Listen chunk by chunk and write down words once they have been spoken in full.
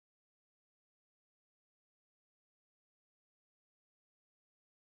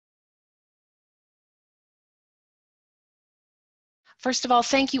First of all,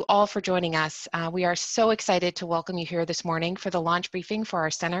 thank you all for joining us. We are so excited to welcome you here this morning for the launch briefing for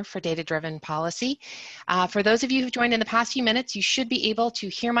our Center for Data-Driven Policy. For those of you who joined in the past few minutes, you should be able to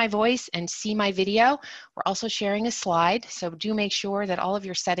hear my voice and see my video. We're also sharing a slide, so do make sure that all of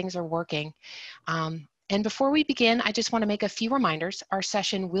your settings are working. And before we begin, I just want to make a few reminders. Our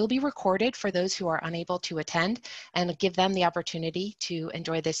session will be recorded for those who are unable to attend and give them the opportunity to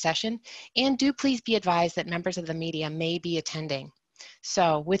enjoy this session. And do please be advised that members of the media may be attending.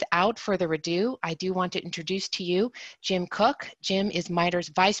 So without further ado, I do want to introduce to you Jim Cook. Jim is MITRE's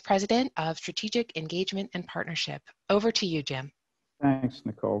Vice President of Strategic Engagement and Partnership. Over to you, Jim. Thanks,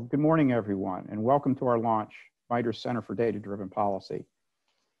 Nicole. Good morning, everyone, and welcome to our launch, MITRE Center for Data-Driven Policy.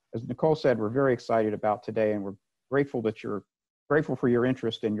 As Nicole said, we're very excited about today, and we're grateful for your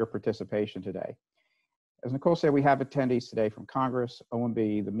interest and your participation today. As Nicole said, we have attendees today from Congress,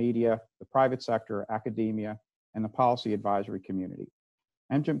 OMB, the media, the private sector, academia, and the policy advisory community.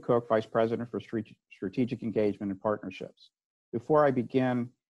 I'm Jim Cook, Vice President for Strategic Engagement and Partnerships. Before I begin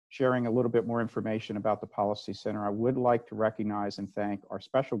sharing a little bit more information about the Policy Center, I would like to recognize and thank our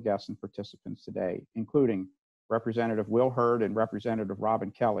special guests and participants today, including Representative Will Hurd and Representative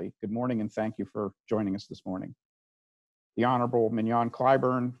Robin Kelly. Good morning and thank you for joining us this morning. The Honorable Mignon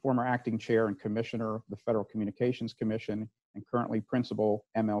Clyburn, former Acting Chair and Commissioner of the Federal Communications Commission and currently Principal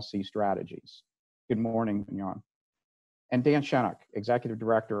MLC Strategies. Good morning, Mignon. And Dan Shennock, Executive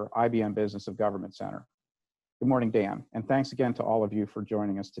Director, IBM Business of Government Center. Good morning, Dan, and thanks again to all of you for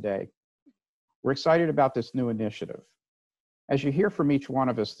joining us today. We're excited about this new initiative. As you hear from each one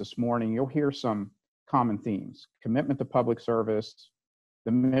of us this morning, you'll hear some common themes: commitment to public service,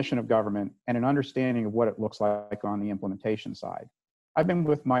 the mission of government, and an understanding of what it looks like on the implementation side. I've been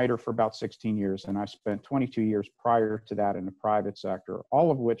with MITRE for about 16 years, and I spent 22 years prior to that in the private sector,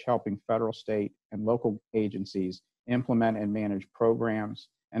 all of which helping federal, state, and local agencies implement and manage programs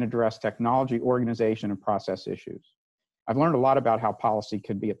and address technology, organization, and process issues. I've learned a lot about how policy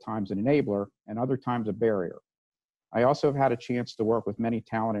can be at times an enabler and other times a barrier. I also have had a chance to work with many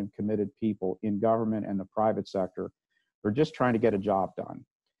talented and committed people in government and the private sector who are just trying to get a job done.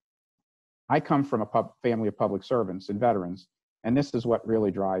 I come from a family of public servants and veterans, and this is what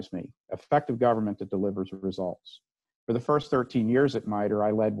really drives me: effective government that delivers results. For the first 13 years at MITRE,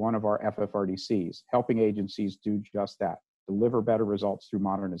 I led one of our FFRDCs, helping agencies do just that, deliver better results through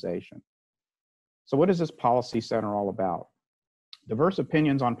modernization. So what is this Policy Center all about? Diverse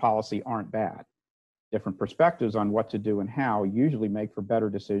opinions on policy aren't bad. Different perspectives on what to do and how usually make for better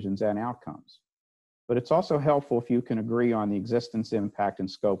decisions and outcomes. But it's also helpful if you can agree on the existence, impact, and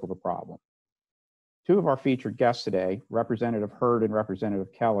scope of a problem. Two of our featured guests today, Representative Hurd and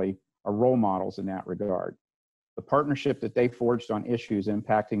Representative Kelly, are role models in that regard. The partnership that they forged on issues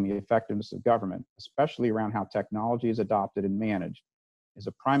impacting the effectiveness of government, especially around how technology is adopted and managed, is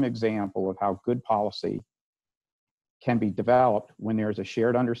a prime example of how good policy can be developed when there is a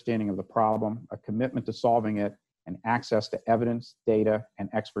shared understanding of the problem, a commitment to solving it, and access to evidence, data, and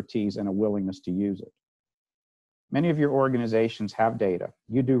expertise, and a willingness to use it. Many of your organizations have data.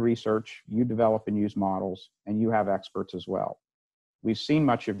 You do research, you develop and use models, and you have experts as well. We've seen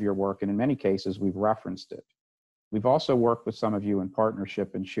much of your work, and in many cases, we've referenced it. We've also worked with some of you in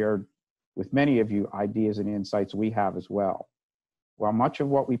partnership and shared with many of you ideas and insights we have as well. While much of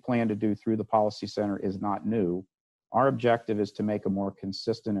what we plan to do through the Policy Center is not new, our objective is to make a more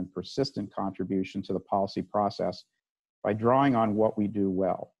consistent and persistent contribution to the policy process by drawing on what we do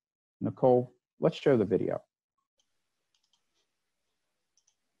well. Nicole, let's show the video.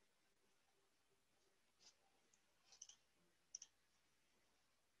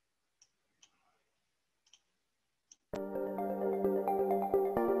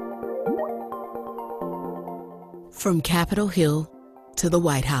 From Capitol Hill to the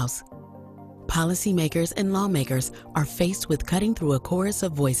White House, policymakers and lawmakers are faced with cutting through a chorus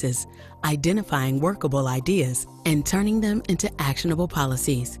of voices, identifying workable ideas, and turning them into actionable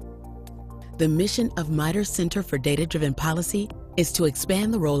policies. The mission of MITRE's Center for Data-Driven Policy is to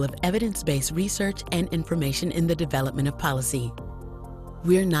expand the role of evidence-based research and information in the development of policy.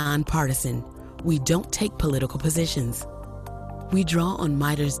 We're nonpartisan. We don't take political positions. We draw on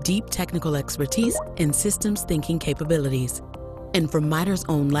MITRE's deep technical expertise and systems thinking capabilities, and from MITRE's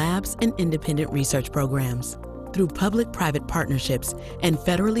own labs and independent research programs. Through public-private partnerships and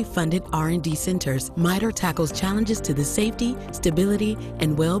federally funded R&D centers, MITRE tackles challenges to the safety, stability,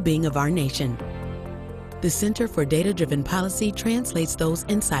 and well-being of our nation. The Center for Data-Driven Policy translates those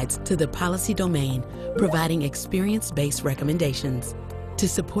insights to the policy domain, providing experience-based recommendations to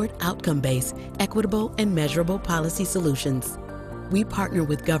support outcome-based, equitable, and measurable policy solutions. We partner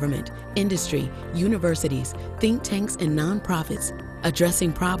with government, industry, universities, think tanks, and nonprofits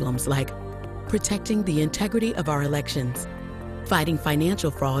addressing problems like protecting the integrity of our elections, fighting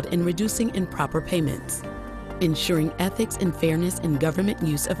financial fraud and reducing improper payments, ensuring ethics and fairness in government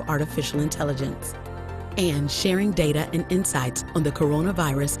use of artificial intelligence, and sharing data and insights on the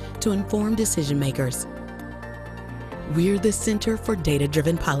coronavirus to inform decision makers. We're the Center for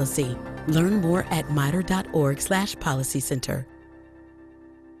Data-Driven Policy. Learn more at mitre.org/policycenter.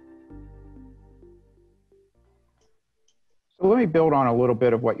 So let me build on a little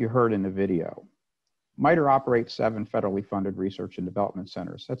bit of what you heard in the video. MITRE operates 7 federally funded research and development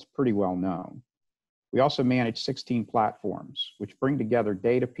centers. That's pretty well known. We also manage 16 platforms, which bring together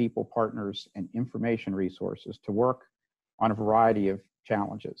data, people, partners, and information resources to work on a variety of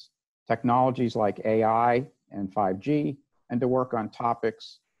challenges. Technologies like AI and 5G, and to work on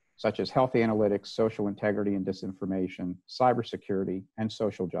topics such as health analytics, social integrity and disinformation, cybersecurity, and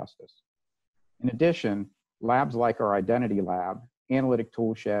social justice. In addition, labs like our Identity Lab, Analytic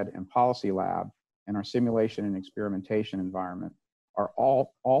Toolshed, and Policy Lab, and our simulation and experimentation environment are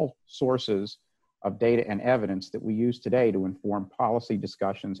all sources of data and evidence that we use today to inform policy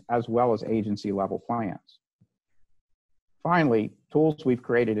discussions as well as agency-level plans. Finally, tools we've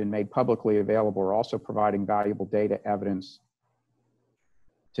created and made publicly available are also providing valuable data evidence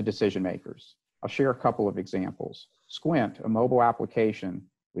to decision makers. I'll share a couple of examples. Squint, a mobile application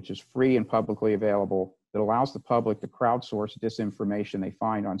which is free and publicly available that allows the public to crowdsource disinformation they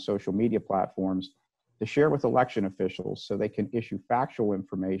find on social media platforms to share with election officials so they can issue factual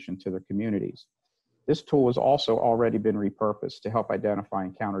information to their communities. This tool has also already been repurposed to help identify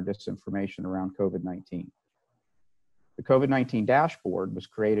and counter disinformation around COVID-19. The COVID-19 dashboard was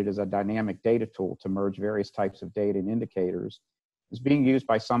created as a dynamic data tool to merge various types of data and indicators. It's being used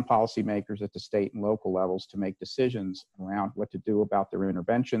by some policymakers at the state and local levels to make decisions around what to do about their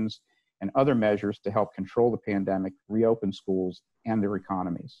interventions and other measures to help control the pandemic, reopen schools, and their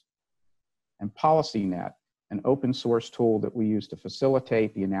economies. And PolicyNet, an open source tool that we use to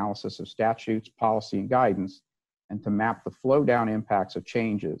facilitate the analysis of statutes, policy, and guidance, and to map the flow down impacts of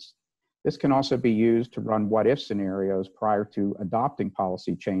changes. This can also be used to run what-if scenarios prior to adopting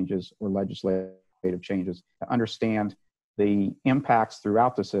policy changes or legislative changes to understand the impacts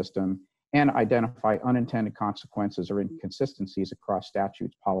throughout the system and identify unintended consequences or inconsistencies across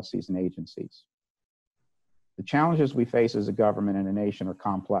statutes, policies, and agencies. The challenges we face as a government and a nation are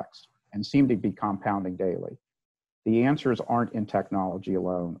complex and seem to be compounding daily. The answers aren't in technology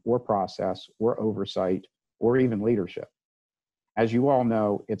alone, or process, or oversight, or even leadership. As you all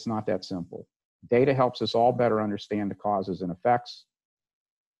know, it's not that simple. Data helps us all better understand the causes and effects,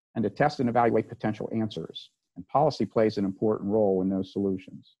 and to test and evaluate potential answers. And policy plays an important role in those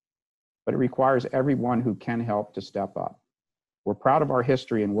solutions. But it requires everyone who can help to step up. We're proud of our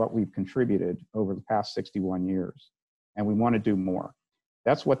history and what we've contributed over the past 61 years, and we want to do more.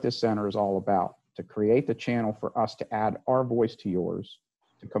 That's what this center is all about, to create the channel for us to add our voice to yours,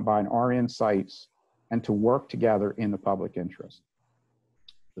 to combine our insights, and to work together in the public interest.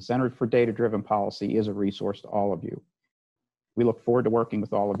 The Center for Data-Driven Policy is a resource to all of you. We look forward to working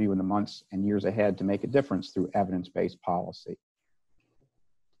with all of you in the months and years ahead to make a difference through evidence-based policy.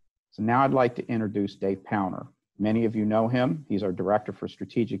 So now I'd like to introduce Dave Powner. Many of you know him. He's our Director for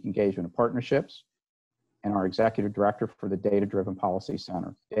Strategic Engagement and Partnerships and our Executive Director for the Data-Driven Policy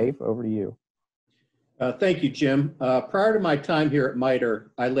Center. Dave, over to you. Thank you, Jim. Prior to my time here at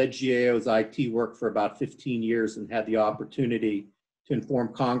MITRE, I led GAO's IT work for about 15 years and had the opportunity to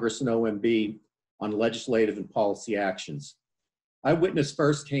inform Congress and OMB on legislative and policy actions. I witnessed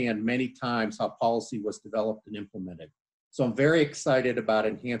firsthand many times how policy was developed and implemented. So I'm very excited about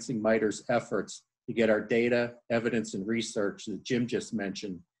enhancing MITRE's efforts to get our data, evidence, and research that Jim just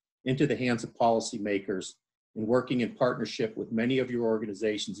mentioned into the hands of policymakers and working in partnership with many of your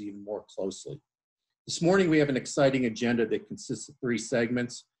organizations even more closely. This morning, we have an exciting agenda that consists of 3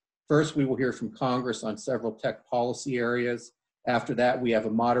 segments. First, we will hear from Congress on several tech policy areas. After that, we have a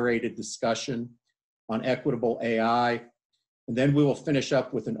moderated discussion on equitable AI. And then we will finish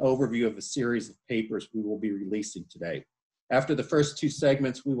up with an overview of a series of papers we will be releasing today. After the first 2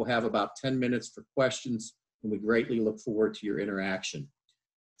 segments, we will have about 10 minutes for questions, and we greatly look forward to your interaction.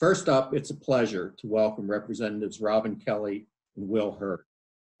 First up, it's a pleasure to welcome Representatives Robin Kelly and Will Hurd.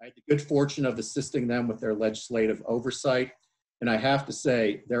 I had the good fortune of assisting them with their legislative oversight, and I have to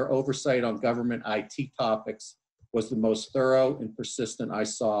say, their oversight on government IT topics was the most thorough and persistent I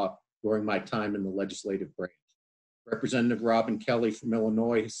saw during my time in the legislative branch. Representative Robin Kelly from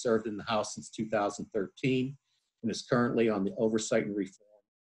Illinois has served in the House since 2013 and is currently on the Oversight and Reform,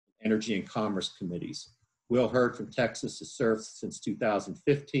 Energy and Commerce Committees. Will Hurd from Texas has served since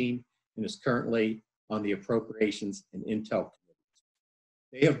 2015 and is currently on the Appropriations and Intel Committees.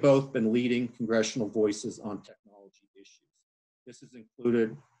 They have both been leading congressional voices on technology issues. This has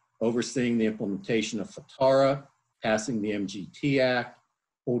included overseeing the implementation of FATARA, passing the MGT Act,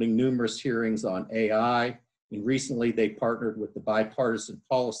 holding numerous hearings on AI, and recently they partnered with the Bipartisan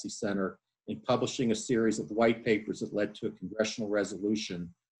Policy Center in publishing a series of white papers that led to a congressional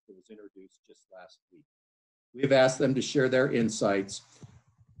resolution that was introduced just last week. We have asked them to share their insights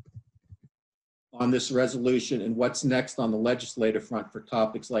on this resolution and what's next on the legislative front for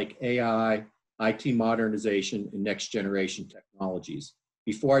topics like AI, IT modernization, and next generation technologies.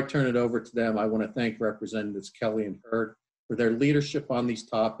 Before I turn it over to them, I want to thank Representatives Kelly and Hurd for their leadership on these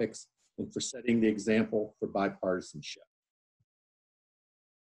topics and for setting the example for bipartisanship.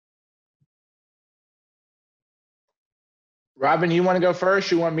 Robin, you want to go first?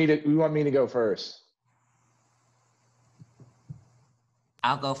 You want me to go first?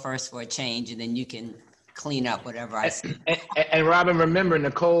 I'll go first for a change, and then you can clean up whatever I say. And Robin, remember,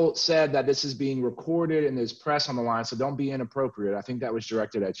 Nicole said that this is being recorded and there's press on the line, so don't be inappropriate. I think that was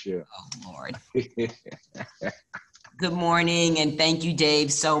directed at you. Oh, Lord. Good morning, and thank you,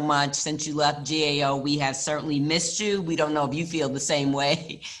 Dave, so much. Since you left GAO, we have certainly missed you. We don't know if you feel the same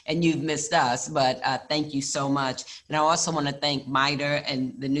way, and you've missed us, but thank you so much. And I also want to thank MITRE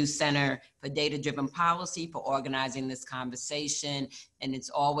and the new Center for Data-Driven Policy for organizing this conversation. And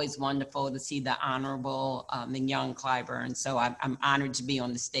it's always wonderful to see the Honorable Mignon Clyburn. So I'm honored to be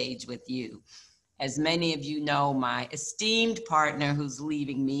on the stage with you. As many of you know, my esteemed partner who's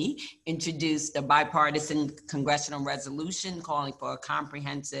leaving me introduced a bipartisan congressional resolution calling for a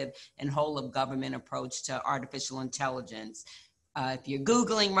comprehensive and whole of government approach to artificial intelligence. If you're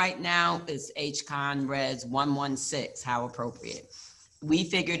Googling right now, it's HCON Res 116, how appropriate. We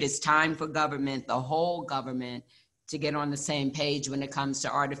figured it's time for government, the whole government, to get on the same page when it comes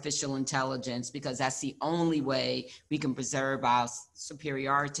to artificial intelligence, because that's the only way we can preserve our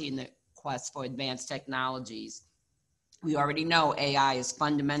superiority in the quest for advanced technologies. We already know AI is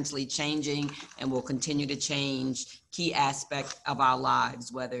fundamentally changing and will continue to change key aspects of our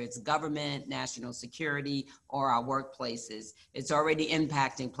lives, whether it's government, national security, or our workplaces. It's already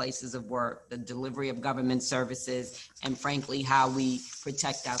impacting places of work, the delivery of government services, and frankly, how we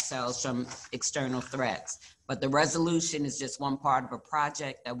protect ourselves from external threats. But the resolution is just one part of a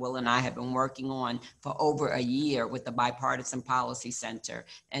project that Will and I have been working on for over a year with the Bipartisan Policy Center.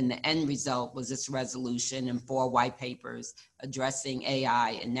 And the end result was this resolution and 4 white papers addressing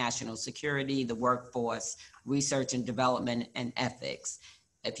AI and national security, the workforce, research and development, and ethics.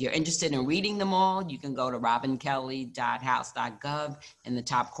 If you're interested in reading them all, you can go to robinkelly.house.gov. In the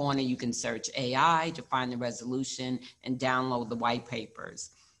top corner, you can search AI to find the resolution and download the white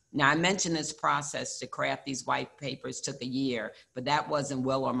papers. Now, I mentioned this process to craft these white papers took a year, but that wasn't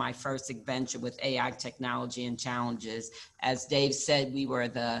Will or my first adventure with AI technology and challenges. As Dave said, we were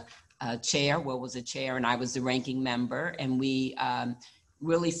the chair. Will was the chair and I was the ranking member, and we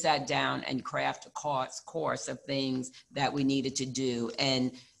really sat down and crafted a course of things that we needed to do.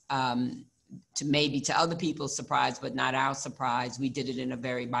 And to other people's surprise, but not our surprise, we did it in a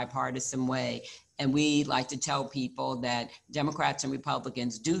very bipartisan way. And we like to tell people that Democrats and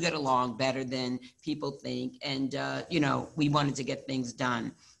Republicans do get along better than people think. And, we wanted to get things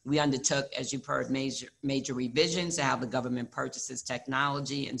done. We undertook, as you've heard, major revisions to how the government purchases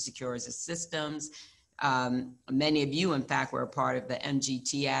technology and secures its systems. Many of you, in fact, were a part of the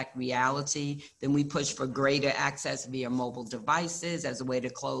MGT Act reality. Then we pushed for greater access via mobile devices as a way to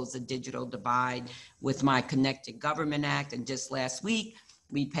close the digital divide with my Connected Government Act. And just last week,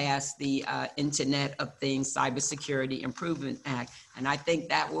 we passed the Internet of Things Cybersecurity Improvement Act. And I think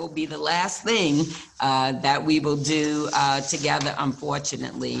that will be the last thing that we will do together,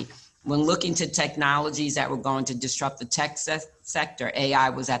 unfortunately. When looking to technologies that were going to disrupt the tech sector, AI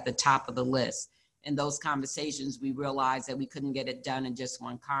was at the top of the list. In those conversations, we realized that we couldn't get it done in just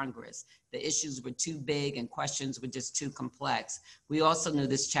one Congress. The issues were too big and questions were just too complex. We also knew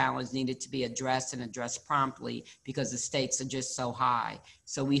this challenge needed to be addressed and addressed promptly because the stakes are just so high.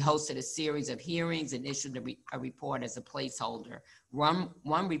 So we hosted a series of hearings and issued a report as a placeholder.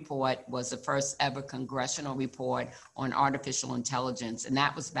 One report was the first ever congressional report on artificial intelligence, and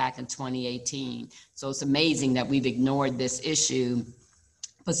that was back in 2018. So it's amazing that we've ignored this issue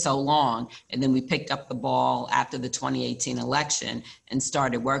for so long. And then we picked up the ball after the 2018 election and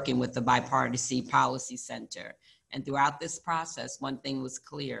started working with the Bipartisan Policy Center. And throughout this process, one thing was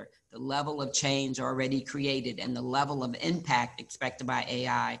clear: the level of change already created and the level of impact expected by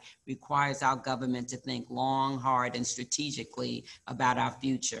AI requires our government to think long, hard, and strategically about our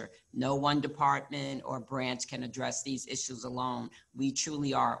future. No one department or branch can address these issues alone. We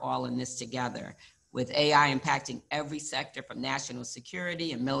truly are all in this together. With AI impacting every sector from national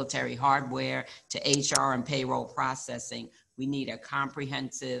security and military hardware to HR and payroll processing, we need a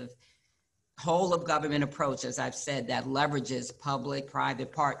comprehensive whole of government approach, as I've said, that leverages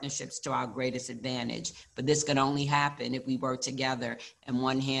public-private partnerships to our greatest advantage. But this can only happen if we work together and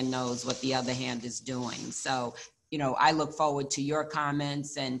one hand knows what the other hand is doing. So, you know, I look forward to your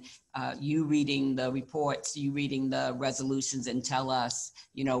comments and you reading the reports, you reading the resolutions, and tell us,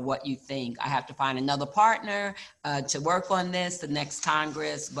 you know, what you think. I have to find another partner to work on this the next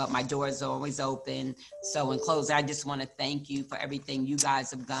Congress, but my doors are always open. So in closing, I just want to thank you for everything you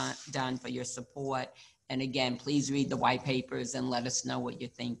guys have done, for your support. And again, please read the white papers and let us know what you're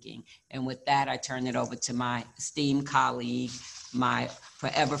thinking. And with that, I turn it over to my esteemed colleague, my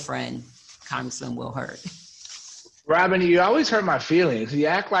forever friend, Congressman Will Hurd. Robin, you always hurt my feelings. You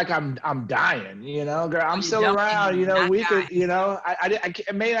act like I'm dying, you know, girl. I'm still around, you know. We could, you know, I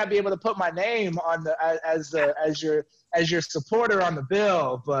may not be able to put my name on the as your supporter on the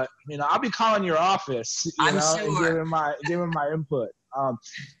bill, but you know, I'll be calling your office, you know, sure, and giving my input.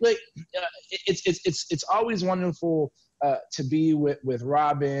 Like, it's always wonderful to be with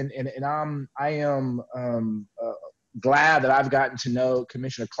Robin, and I am glad that I've gotten to know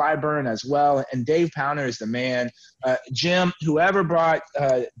Commissioner Clyburn as well. And Dave Powner is the man. Jim, whoever brought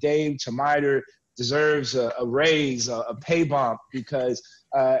Dave to MITRE deserves a raise, a pay bump, because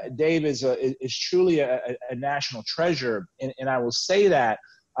Dave is truly a national treasure. And I will say that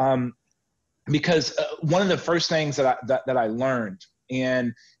because one of the first things that I learned,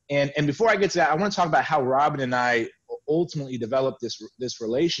 and before I get to that, I want to talk about how Robin and I ultimately developed this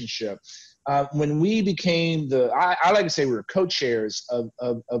relationship. When we became I like to say we were co-chairs of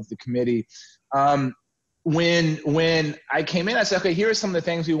the committee. When I came in, I said, okay, here are some of the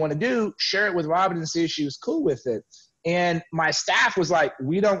things we want to do. Share it with Robin and see if she was cool with it. And my staff was like,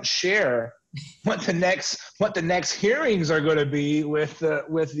 we don't share what the next hearings are going to be with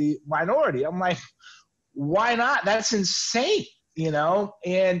the minority. I'm like, why not? That's insane, you know.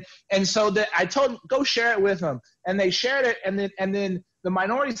 And so I told them, go share it with them, and they shared it, and then the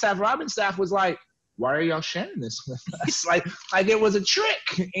minority staff, Robin's staff, was like, why are y'all sharing this with us? like it was a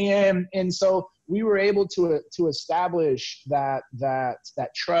trick. And so we were able to establish that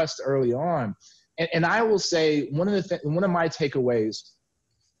trust early on. And I will say one of my takeaways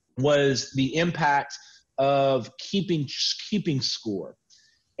was the impact of keeping score.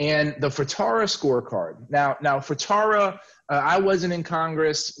 And the FRTARA scorecard. Now FRTARA, I wasn't in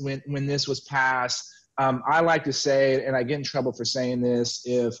Congress when this was passed. I like to say, and I get in trouble for saying this,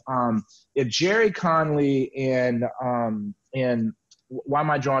 if Jerry Conley and why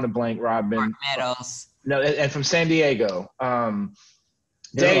am I drawing a blank, Robin? Mark Meadows. No, and from San Diego.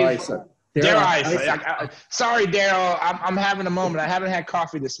 Daryl Issa. Sorry, Daryl. I'm having a moment. I haven't had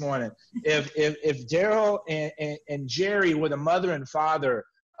coffee this morning. If Daryl and Jerry were the mother and father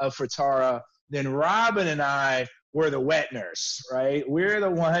of FRTARA, then Robin and I were the wet nurse, right? We're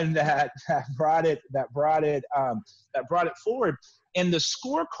the one that brought it forward. And the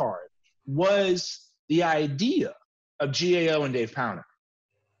scorecard was the idea of GAO and Dave Powner.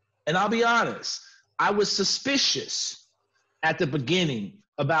 And I'll be honest, I was suspicious at the beginning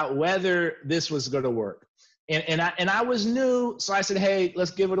about whether this was going to work. And I was new, so I said, hey,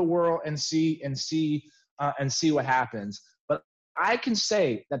 let's give it a whirl and see what happens. But I can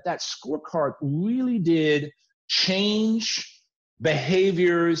say that scorecard really did change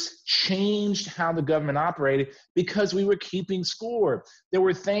behaviors, changed how the government operated, because we were keeping score. There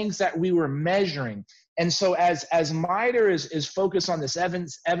were things that we were measuring. And so as MITRE is focused on this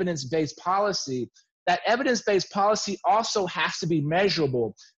evidence-based policy, that evidence-based policy also has to be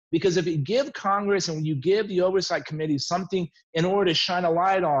measurable, because if you give Congress and when you give the Oversight Committee something in order to shine a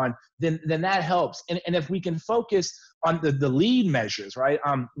light on, then that helps. And if we can focus on the lead measures, right?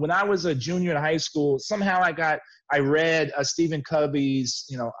 When I was a junior in high school, somehow I read Stephen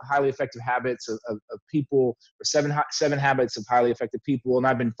Covey's, Highly Effective Habits of People, or seven Habits of Highly Effective People, and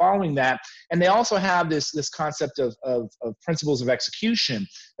I've been following that. And they also have this concept of principles of execution,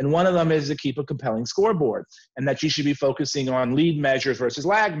 and one of them is to keep a compelling scoreboard, and that you should be focusing on lead measures versus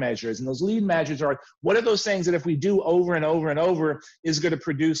lag measures. And those lead measures are, what are those things that if we do over and over and over is going to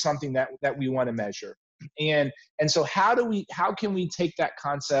produce something that we want to measure? And so how can we take that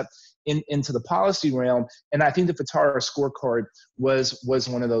concept into the policy realm? And I think the FRTARA scorecard was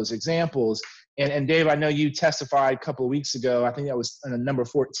one of those examples. And Dave, I know you testified a couple of weeks ago. I think that was number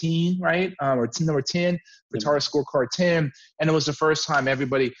 14, right? Or number 10, FRTARA scorecard 10. And it was the first time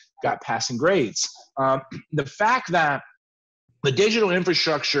everybody got passing grades. The fact that the digital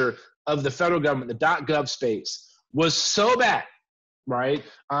infrastructure of the federal government, the .gov space, was so bad right?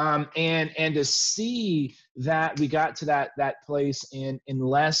 And to see that we got to that place in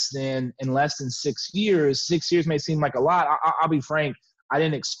less than 6 years. 6 years may seem like a lot. I'll be frank, I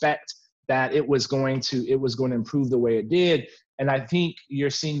didn't expect that it was going to improve the way it did. And I think you're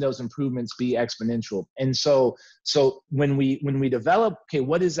seeing those improvements be exponential. And so when we develop, okay,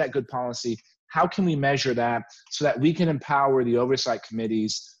 what is that good policy? How can we measure that so that we can empower the oversight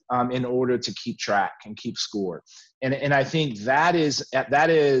committees in order to keep track and keep score? And I think that is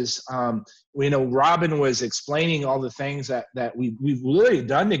Robin was explaining all the things that we've literally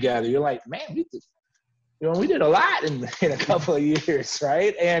done together. You're like, man, we did a lot in a couple of years,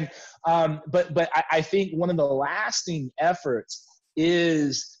 right? And but I think one of the lasting efforts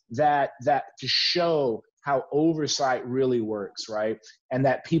is that to show how oversight really works, right? And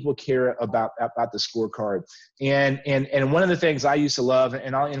that people care about the scorecard. And one of the things I used to love,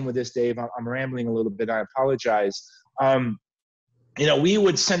 and I'll end with this, Dave, I'm rambling a little bit, I apologize. We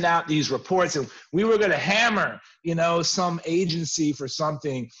would send out these reports and we were going to hammer, some agency for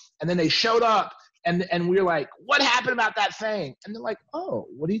something. And then they showed up and we were like, what happened about that thing? And they're like, oh,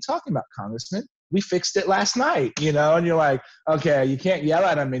 what are you talking about, Congressman? We fixed it last night, and you're like, okay, you can't yell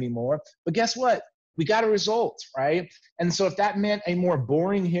at them anymore. But guess what? We got a result, right? And so if that meant a more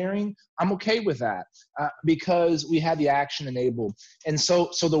boring hearing, I'm okay with that because we had the action enabled. And so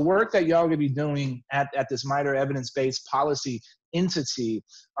the work that y'all are going to be doing at this MITRE evidence-based policy entity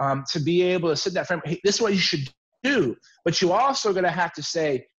to be able to sit that frame, hey, this is what you should do. But you also going to have to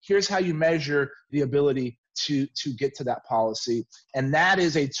say, here's how you measure the ability to get to that policy. And that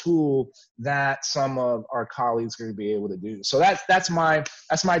is a tool that some of our colleagues are going to be able to do. So that's my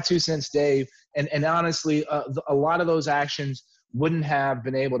 2 cents, Dave. And honestly, a lot of those actions wouldn't have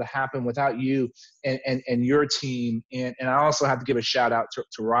been able to happen without you and your team. And I also have to give a shout out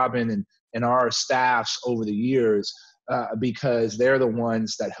to Robin and our staffs over the years because they're the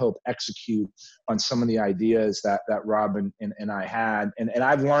ones that help execute on some of the ideas that Robin and I had. And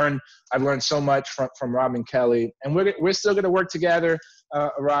I've learned so much from Robin Kelly. And we're still going to work together,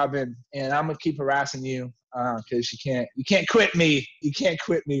 Robin. And I'm going to keep harassing you because you can't quit me. You can't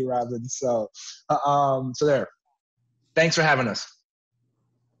quit me, Robin. So there. Thanks for having us.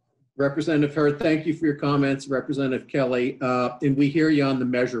 Representative Hurd, thank you for your comments. Representative Kelly, and we hear you on the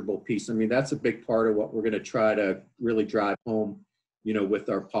measurable piece. I mean, that's a big part of what we're going to try to really drive home, with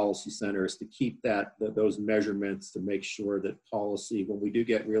our policy center is to keep those measurements to make sure that policy, when we do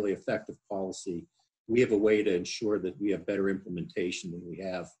get really effective policy, we have a way to ensure that we have better implementation than we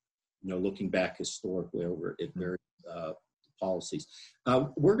have, looking back historically over at various policies.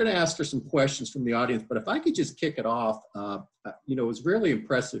 We're going to ask for some questions from the audience, but if I could just kick it off, it was really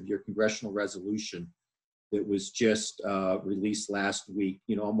impressive, your congressional resolution that was just released last week,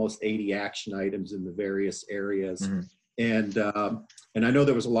 almost 80 action items in the various areas. Mm-hmm. And I know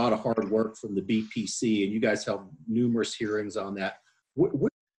there was a lot of hard work from the BPC, and you guys held numerous hearings on that. Where do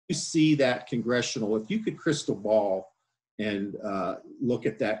you see that congressional, if you could crystal ball and look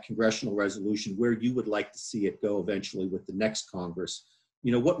at that congressional resolution, where you would like to see it go eventually with the next Congress?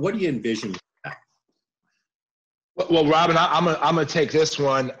 What do you envision with that? Well, Robin, I'm gonna take this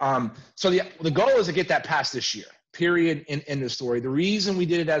one. So the goal is to get that passed this year, period, in the story. The reason we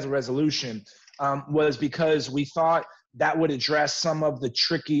did it as a resolution was because we thought that would address some of the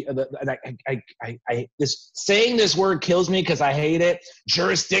tricky, saying this word kills me because I hate it,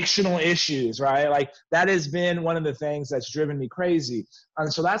 jurisdictional issues, right? Like that has been one of the things that's driven me crazy.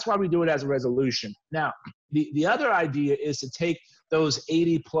 And so that's why we do it as a resolution. Now, the other idea is to take those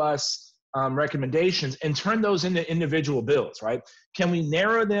 80 plus recommendations and turn those into individual bills, right? Can we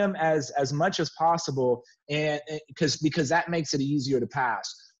narrow them as much as possible? And because that makes it easier to pass.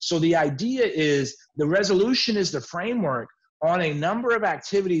 So the idea is the resolution is the framework on a number of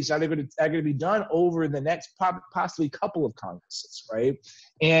activities that are going to be done over the next possibly couple of Congresses, right?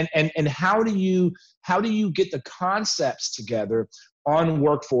 And how do you get the concepts together on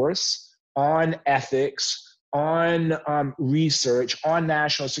workforce, on ethics, on research, on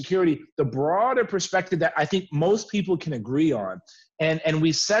national security, the broader perspective that I think most people can agree on. And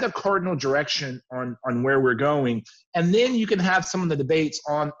we set a cardinal direction on where we're going. And then you can have some of the debates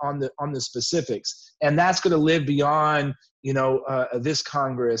on the specifics. And that's going to live beyond, this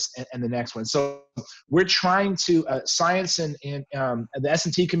Congress and the next one. So we're trying to, science and the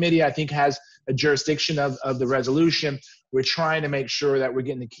S&T committee, I think, has a jurisdiction of the resolution. We're trying to make sure that we're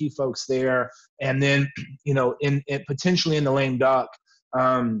getting the key folks there. And then, in potentially in the lame duck,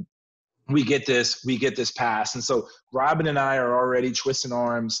 we get this passed. And so Robin and I are already twisting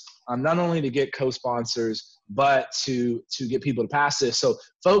arms, not only to get co-sponsors, but to get people to pass this. So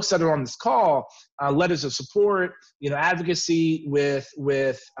folks that are on this call, letters of support, advocacy with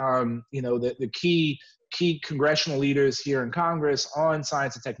the key congressional leaders here in Congress on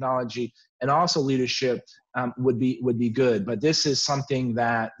science and technology, and also leadership would be good. But this is something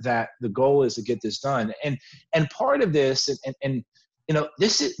that the goal is to get this done. And part of this, and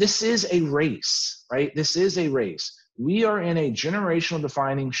this is a race, right? This is a race. We are in a generational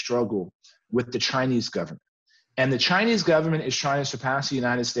defining struggle with the Chinese government. And the Chinese government is trying to surpass the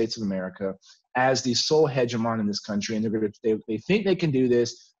United States of America as the sole hegemon in this country. And they think they can do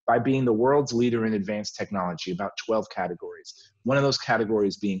this by being the world's leader in advanced technology, about 12 categories. One of those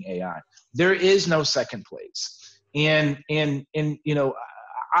categories being AI. There is no second place. And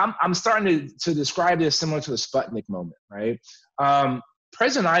I'm starting to describe this similar to the Sputnik moment, right?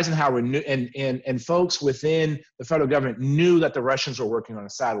 President Eisenhower knew, and folks within the federal government knew that the Russians were working on a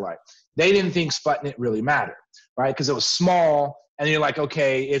satellite. They didn't think Sputnik really mattered, right? Because it was small, and you're like,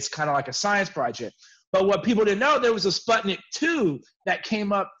 okay, it's kind of like a science project. But what people didn't know, there was a Sputnik 2 that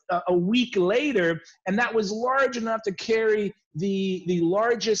came up a week later, and that was large enough to carry the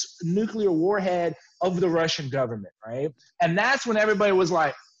largest nuclear warhead of the Russian government, right? And that's when everybody was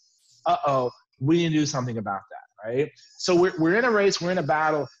like, uh-oh, we need to do something about that, right? So we're in a race, we're in a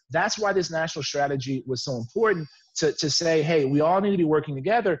battle. That's why this national strategy was so important to say, hey, we all need to be working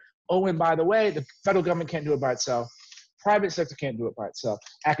together. Oh, and by the way, the federal government can't do it by itself. Private sector can't do it by itself.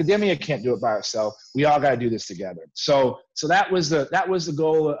 Academia can't do it by itself. We all got to do this together. So that was the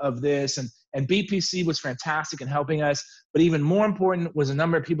goal of this, and BPC was fantastic in helping us. But even more important was a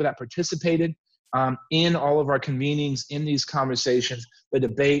number of people that participated in all of our convenings, in these conversations. The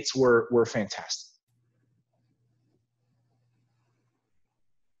debates were fantastic.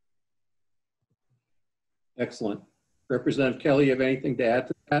 Excellent. Representative Kelly, you have anything to add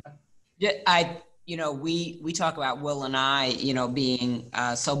to that? Yeah, we talk about Will and I, being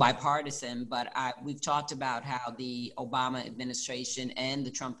so bipartisan, but we've talked about how the Obama administration and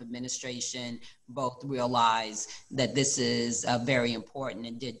the Trump administration both realize that this is very important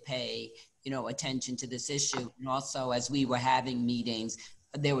and did pay, attention to this issue. And also, as we were having meetings,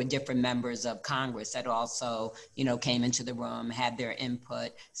 there were different members of Congress that also, came into the room, had their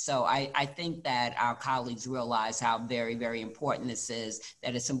input. So I think that our colleagues realize how very, very important this is,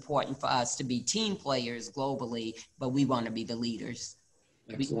 that it's important for us to be team players globally, but we want to be the leaders.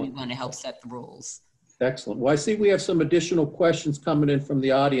 We want to help set the rules. Excellent. Well, I see we have some additional questions coming in from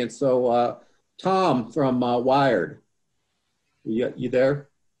the audience. So Tom from Wired, you there?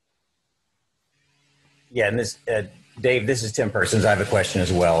 Yeah, and this, Dave, this is Tim Persons. I have a question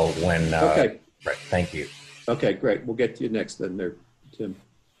as well. Okay. Right, thank you. Okay, great. We'll get to you next then there, Tim.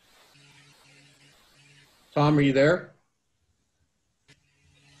 Tom, are you there?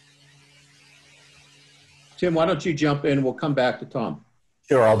 Tim, why don't you jump in? We'll come back to Tom.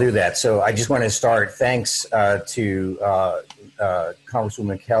 Sure, I'll do that. So I just want to start. Thanks to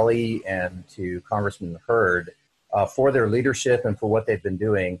Congresswoman Kelly and to Congressman Hurd for their leadership and for what they've been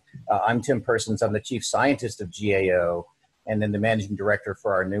doing. I'm Tim Persons. I'm the chief scientist of GAO and then the managing director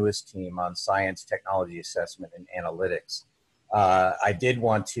for our newest team on science, technology assessment, and analytics. I did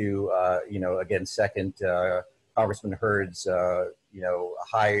want to, again, second Congressman Hurd's,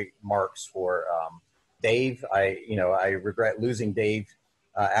 high marks for Dave. I regret losing Dave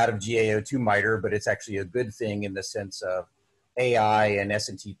out of GAO to MITRE, but it's actually a good thing in the sense of AI and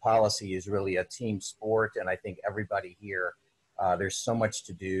S&T policy is really a team sport, and I think everybody here, there's so much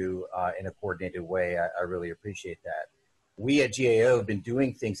to do in a coordinated way. I really appreciate that. We at GAO have been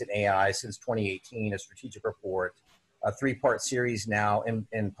doing things in AI since 2018, a strategic report, a 3-part series now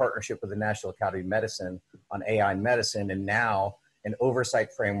in partnership with the National Academy of Medicine on AI in medicine, and now an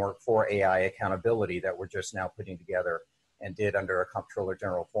oversight framework for AI accountability that we're just now putting together and did under a Comptroller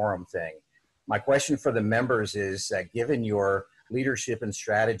General Forum thing. My question for the members is that given your leadership and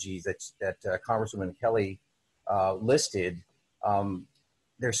strategies that Congresswoman Kelly listed,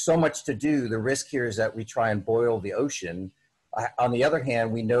 there's so much to do. The risk here is that we try and boil the ocean. On the other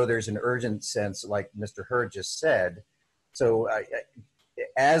hand, we know there's an urgent sense, like Mr. Hurd just said. So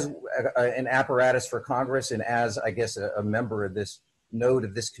as an apparatus for Congress and as, I guess, a member of this node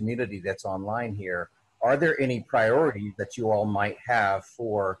of this community that's online here, are there any priorities that you all might have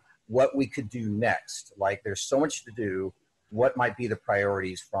for what we could do next? Like, there's so much to do. What might be the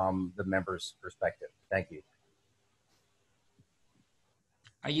priorities from the members' perspective? Thank you.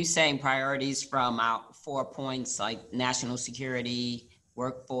 Are you saying priorities from our 4 points, like national security,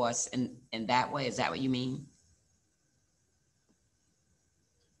 workforce, and that way? Is that what you mean?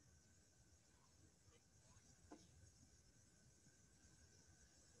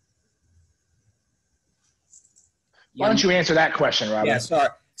 Why don't you answer that question, Robin? Yeah, sorry,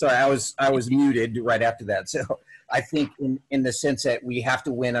 I was muted right after that. So I think in the sense that we have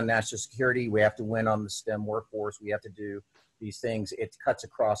to win on national security, we have to win on the STEM workforce, we have to do these things. It cuts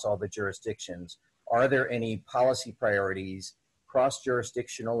across all the jurisdictions. Are there any policy priorities,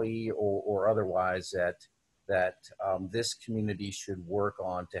 cross-jurisdictionally or otherwise, that this community should work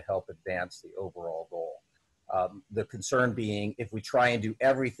on to help advance the overall goal? The concern being, if we try and do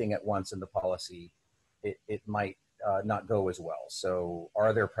everything at once in the policy, it might not go as well. So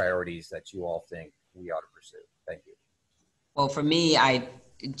are there priorities that you all think we ought to pursue? Thank you. Well, for me, I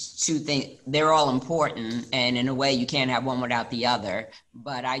two things, they're all important, and in a way you can't have one without the other,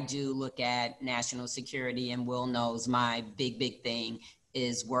 but I do look at national security, and Will knows my big thing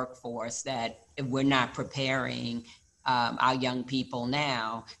is workforce, that if we're not preparing our young people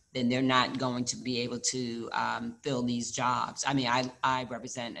now, then they're not going to be able to fill these jobs. I mean, I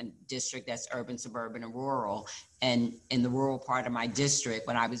represent a district that's urban, suburban, and rural. And in the rural part of my district,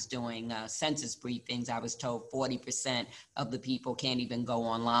 when I was doing census briefings, I was told 40% of the people can't even go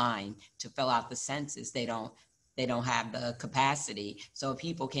online to fill out the census. They don't have the capacity. So if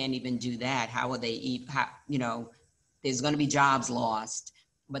people can't even do that, how will they eat? There's going to be jobs lost,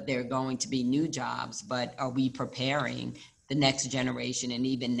 but there are going to be new jobs. But are we preparing the next generation, and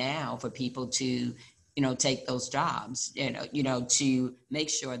even now, for people to, take those jobs, to make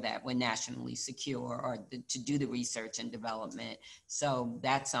sure that we're nationally secure, or to do the research and development. So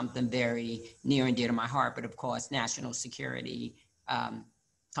that's something very near and dear to my heart. But of course, national security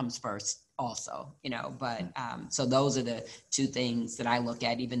comes first also, but so those are the two things that I look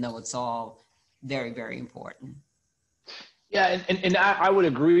at, even though it's all very, very important. Yeah, and I would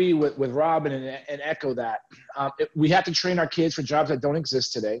agree with Robin and echo that. We have to train our kids for jobs that don't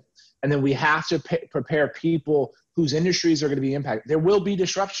exist today. And then we have to prepare people whose industries are going to be impacted. There will be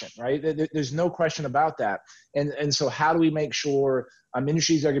disruption, right? There's no question about that. And so how do we make sure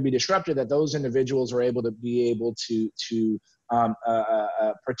industries are going to be disrupted, that those individuals are able to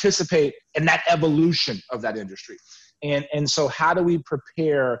participate in that evolution of that industry? And so how do we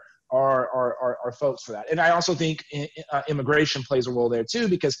prepare our folks for that? And I also think immigration plays a role there too,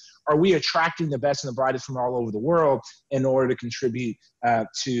 because are we attracting the best and the brightest from all over the world in order to contribute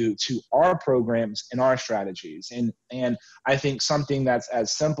to our programs and our strategies? And I think something that's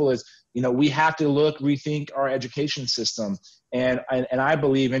as simple as, we have to rethink our education system. And I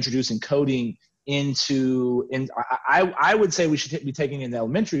believe introducing coding I would say we should be taking it in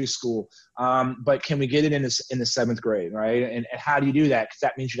elementary school, but can we get it in the 7th grade, right? And how do you do that? Because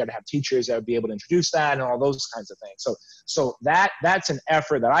that means you got to have teachers that would be able to introduce that and all those kinds of things. So that's an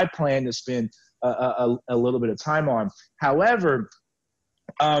effort that I plan to spend a little bit of time on. However,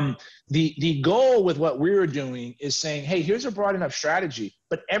 the goal with what we're doing is saying, hey, here's a broad enough strategy,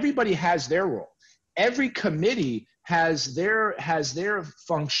 but everybody has their role. Every committee has their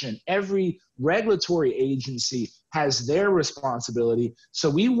function. Every regulatory agency has their responsibility. So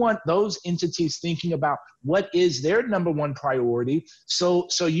we want those entities thinking about what is their number one priority. So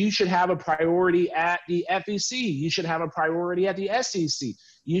you should have a priority at the FEC. You should have a priority at the SEC.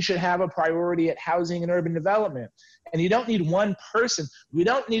 You should have a priority at housing and urban development. And you don't need one person. We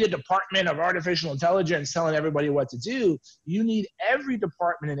don't need a department of artificial intelligence telling everybody what to do. You need every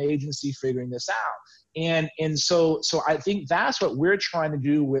department and agency figuring this out. And so I think that's what we're trying to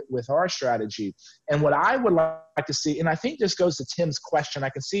do with our strategy. And what I would like to see, and I think this goes to Tim's question, I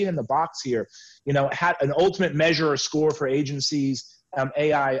can see it in the box here, an ultimate measure or score for agencies,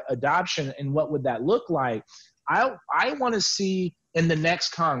 AI adoption, and what would that look like? I want to see in the next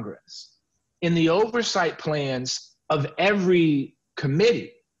Congress, in the oversight plans of every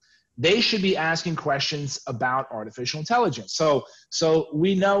committee, they should be asking questions about artificial intelligence. So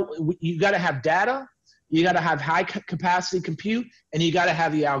we know you got to have data, you got to have high capacity compute, and you got to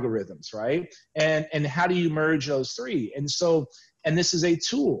have the algorithms, right? And how do you merge those three? And this is a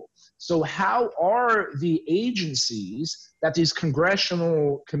tool. So how are the agencies that these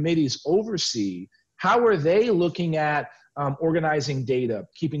congressional committees oversee, how are they looking at organizing data,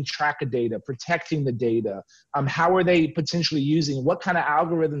 keeping track of data, protecting the data? How are they potentially using, what kind of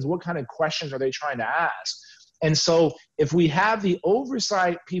algorithms, what kind of questions are they trying to ask? And so if we have the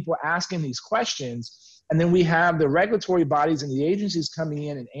oversight people asking these questions, and then we have the regulatory bodies and the agencies coming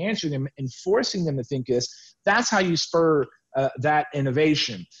in and answering them and forcing them to think this, that's how you spur that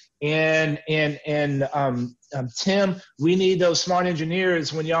innovation. And Tim, we need those smart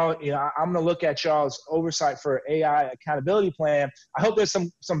engineers when y'all, I'm gonna look at y'all's oversight for AI accountability plan. I hope there's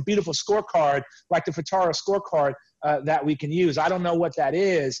some beautiful scorecard, like the FITARA scorecard that we can use. I don't know what that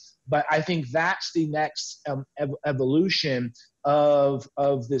is, but I think that's the next evolution of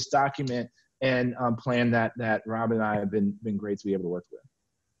this document and plan that Robin and I have been great to be able to work with.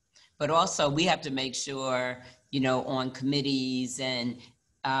 But also we have to make sure, on committees and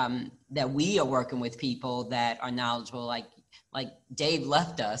that we are working with people that are knowledgeable, like Dave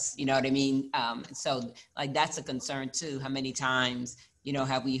left us, you know what I mean? So like that's a concern too. How many times,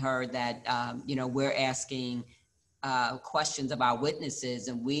 have we heard that, we're asking questions about witnesses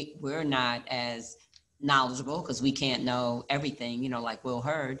and we're not as knowledgeable because we can't know everything, like Will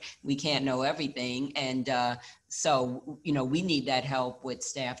heard, we can't know everything. And so, we need that help with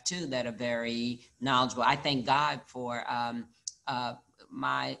staff too that are very knowledgeable. I thank God for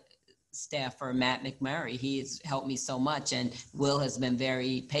my staffer, Matt McMurray. He has helped me so much, and Will has been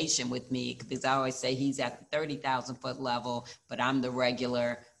very patient with me because I always say he's at the 30,000 foot level, but I'm the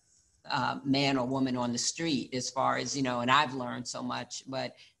regular man or woman on the street as far as, and I've learned so much,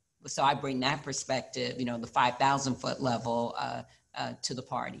 so I bring that perspective, the 5,000 foot level to the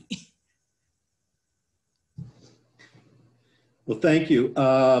party. Well, thank you.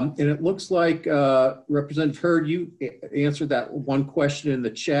 And it looks like Representative Hurd, you answered that one question in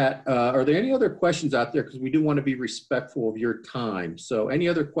the chat. Are there any other questions out there? Because we do want to be respectful of your time. So any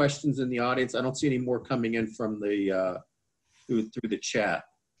other questions in the audience? I don't see any more coming in from the through the chat.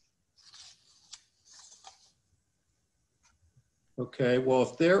 Okay, well,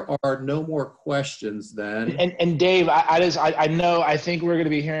 if there are no more questions, then and Dave, I think we're going to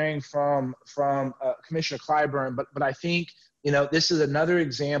be hearing from Commissioner Clyburn, but I think this is another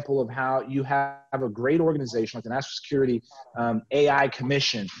example of how you have a great organization like the National Security AI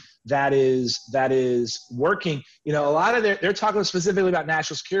Commission that is working. A lot of they're talking specifically about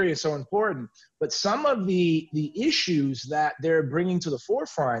national security is so important, but some of the issues that they're bringing to the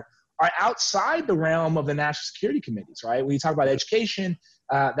forefront are outside the realm of the national security committees, right? When you talk about education,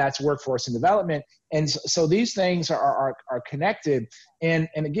 that's workforce and development. And so these things are connected. And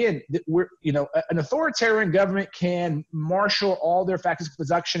again, an authoritarian government can marshal all their factors of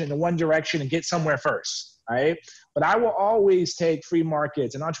production in one direction and get somewhere first, right? But I will always take free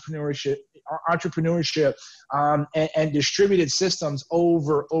markets and entrepreneurship and distributed systems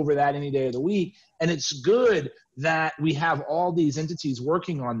over that any day of the week. And it's good that we have all these entities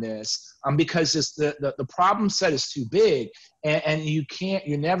working on this because the problem set is too big, and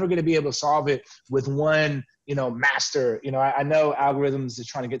you're never going to be able to solve it with one master. I know algorithms is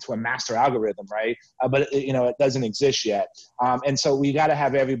trying to get to a master algorithm, right? But it doesn't exist yet. And so we got to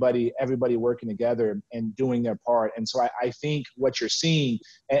have everybody working together and doing their part. And so I think what you're seeing,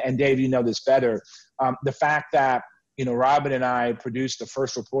 and Dave, you know this better, the fact that Robin and I produced the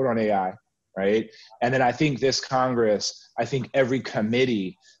first report on AI, right? And then I think this Congress, every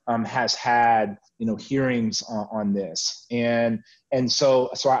committee has had hearings on this, and so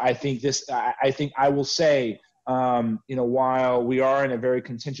I think I will say, while we are in a very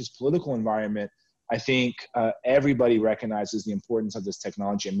contentious political environment, I think everybody recognizes the importance of this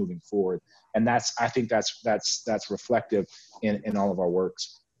technology and moving forward, and that's reflective in all of our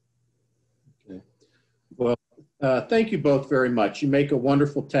works. Okay. Well, thank you both very much. You make a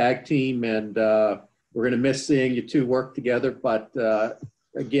wonderful tag team, and we're going to miss seeing you two work together. But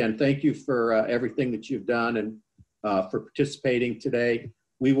again, thank you for everything that you've done and for participating today.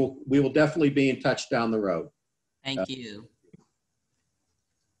 We will definitely be in touch down the road. Thank you.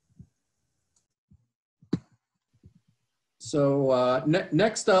 So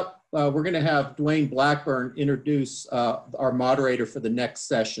next up, we're going to have Dwayne Blackburn introduce our moderator for the next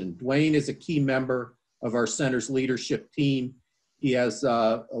session. Dwayne is a key member of our center's leadership team. He has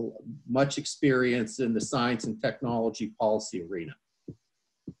much experience in the science and technology policy arena.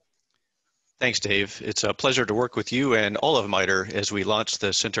 Thanks, Dave. It's a pleasure to work with you and all of MITRE as we launch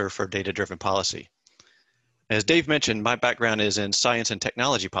the Center for Data-Driven Policy. As Dave mentioned, my background is in science and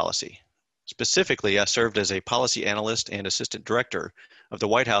technology policy. Specifically, I served as a policy analyst and assistant director of the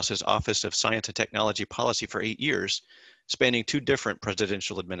White House's Office of Science and Technology Policy for 8 years, spanning 2 different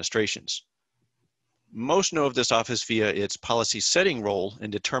presidential administrations. Most know of this office via its policy setting role in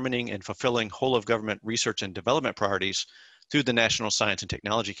determining and fulfilling whole of government research and development priorities through the National Science and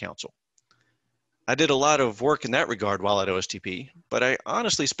Technology Council. I did a lot of work in that regard while at OSTP, but I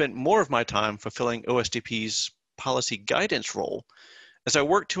honestly spent more of my time fulfilling OSTP's policy guidance role as I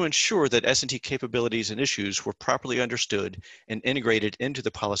worked to ensure that S&T capabilities and issues were properly understood and integrated into the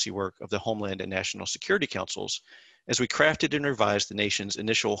policy work of the Homeland and National Security Councils as we crafted and revised the nation's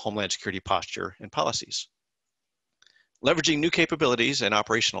initial Homeland Security posture and policies. Leveraging new capabilities and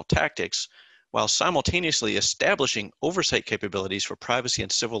operational tactics while simultaneously establishing oversight capabilities for privacy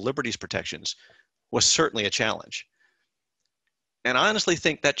and civil liberties protections was certainly a challenge. And I honestly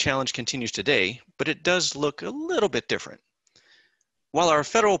think that challenge continues today, but it does look a little bit different. While our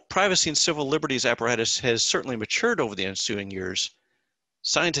federal privacy and civil liberties apparatus has certainly matured over the ensuing years,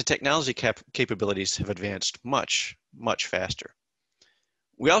 science and technology capabilities have advanced much, much faster.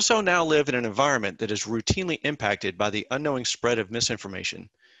 We also now live in an environment that is routinely impacted by the unknowing spread of misinformation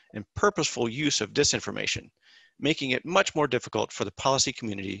and purposeful use of disinformation, making it much more difficult for the policy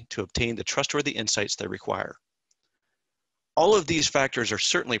community to obtain the trustworthy insights they require. All of these factors are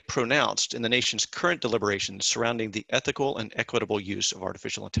certainly pronounced in the nation's current deliberations surrounding the ethical and equitable use of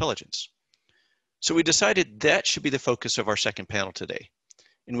artificial intelligence. So we decided that should be the focus of our second panel today.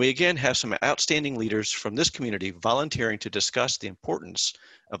 And we again have some outstanding leaders from this community volunteering to discuss the importance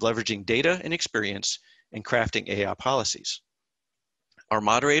of leveraging data and experience in crafting AI policies. Our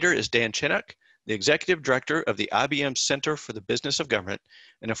moderator is Dan Chinnock, the Executive Director of the IBM Center for the Business of Government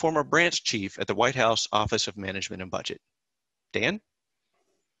and a former branch chief at the White House Office of Management and Budget. Dan?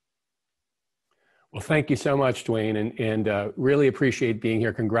 Well, thank you so much, Dwayne, and really appreciate being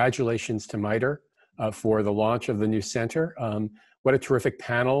here. Congratulations to MITRE for the launch of the new center. What a terrific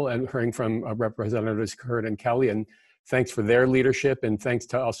panel, and hearing from Representatives Hurd and Kelly, and thanks for their leadership, and thanks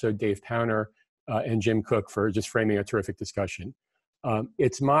to also Dave Powner and Jim Cook for just framing a terrific discussion.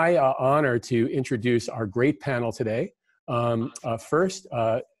 It's my honor to introduce our great panel today. First,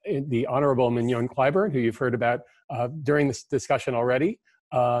 the Honorable Mignon Clyburn, who you've heard about during this discussion already.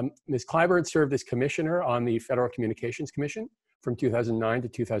 Ms. Clyburn served as commissioner on the Federal Communications Commission from 2009 to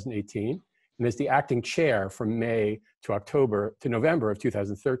 2018. And as the acting chair from May to November of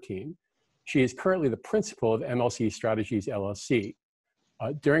 2013. She is currently the principal of MLC Strategies, LLC.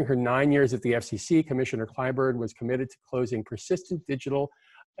 During her 9 years at the FCC, Commissioner Clyburn was committed to closing persistent digital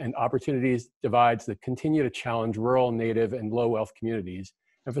and opportunities divides that continue to challenge rural, native, and low-wealth communities,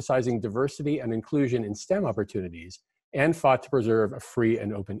 emphasizing diversity and inclusion in STEM opportunities, and fought to preserve a free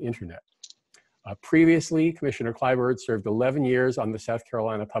and open internet. Previously, Commissioner Clyburn served 11 years on the South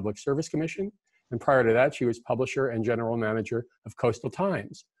Carolina Public Service Commission, and prior to that, she was publisher and general manager of Coastal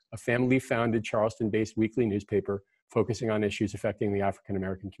Times, a family-founded Charleston-based weekly newspaper focusing on issues affecting the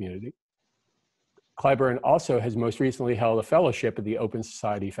African-American community. Clyburn also has most recently held a fellowship at the Open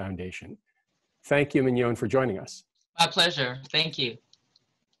Society Foundation. Thank you, Mignon, for joining us. My pleasure. Thank you.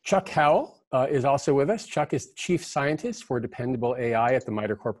 Chuck Howell is also with us. Chuck is Chief Scientist for Dependable AI at the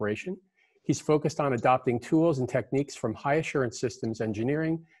MITRE Corporation. He's focused on adopting tools and techniques from high assurance systems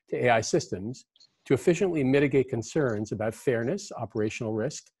engineering to AI systems to efficiently mitigate concerns about fairness, operational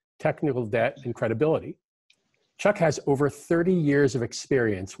risk, technical debt, and credibility. Chuck has over 30 years of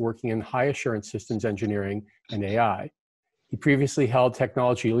experience working in high assurance systems engineering and AI. He previously held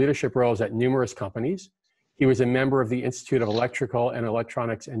technology leadership roles at numerous companies. He was a member of the Institute of Electrical and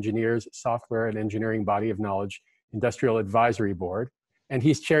Electronics Engineers Software and Engineering Body of Knowledge Industrial Advisory Board, and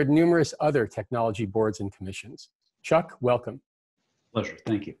he's chaired numerous other technology boards and commissions. Chuck, welcome. Pleasure,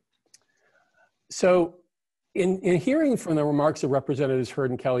 thank you. So in hearing from the remarks of Representatives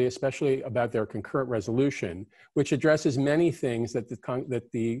Hurd and Kelly, especially about their concurrent resolution, which addresses many things that the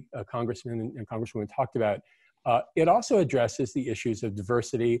congressman and congresswoman talked about, it also addresses the issues of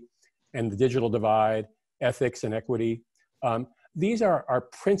diversity and the digital divide, ethics and equity. These are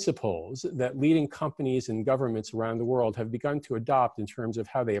principles that leading companies and governments around the world have begun to adopt in terms of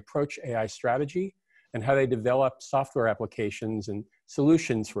how they approach AI strategy and how they develop software applications and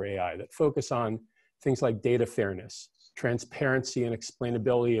solutions for AI that focus on things like data fairness, transparency and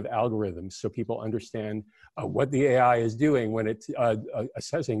explainability of algorithms so people understand what the AI is doing when it's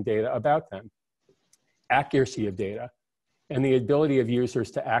assessing data about them, accuracy of data, and the ability of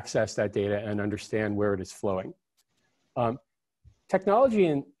users to access that data and understand where it is flowing.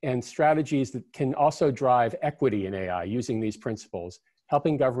 Technology and strategies that can also drive equity in AI using these principles,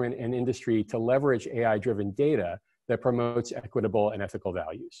 helping government and industry to leverage AI-driven data that promotes equitable and ethical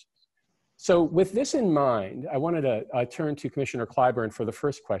values. So with this in mind, I wanted to turn to Commissioner Clyburn for the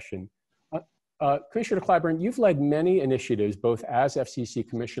first question. Commissioner Clyburn, you've led many initiatives, both as FCC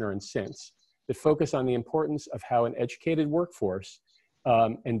Commissioner and since, that focus on the importance of how an educated workforce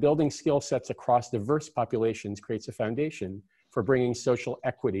and building skill sets across diverse populations creates a foundation for bringing social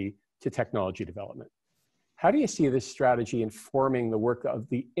equity to technology development. How do you see this strategy informing the work of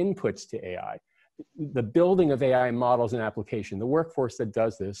the inputs to AI, the building of AI models and application, the workforce that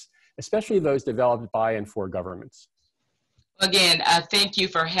does this, especially those developed by and for governments? Again, thank you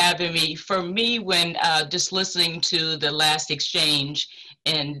for having me. For me, when just listening to the last exchange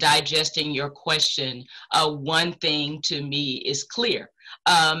and digesting your question, one thing to me is clear.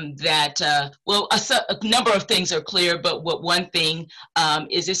 Well, a number of things are clear, but what one thing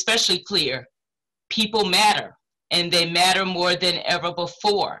is especially clear: people matter, and they matter more than ever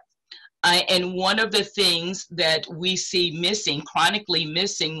before. And one of the things that we see missing, chronically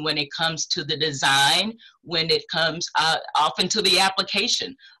missing when it comes to the design, when it comes often to the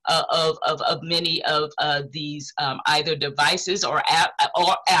application of many of these either devices or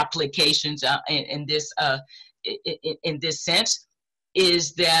applications in this sense,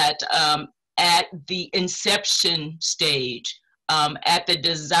 is that at the inception stage, at the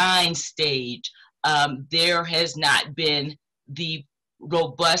design stage, there has not been the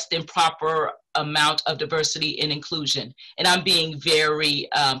robust and proper amount of diversity and inclusion. And I'm being very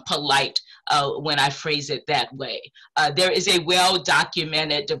polite when I phrase it that way. There is a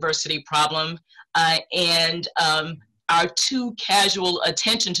well-documented diversity problem, and our too casual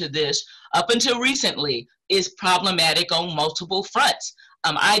attention to this up until recently is problematic on multiple fronts.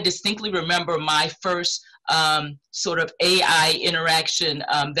 I distinctly remember my first sort of AI interaction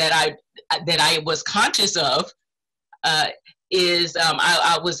that I was conscious of is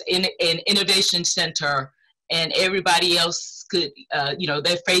I was in an innovation center, and everybody else could,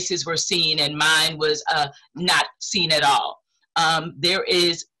 their faces were seen and mine was not seen at all. There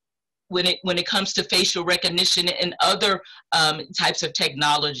is, when it comes to facial recognition and other types of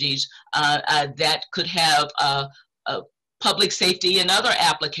technologies that could have public safety and other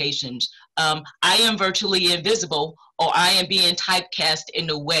applications, I am virtually invisible, or I am being typecast in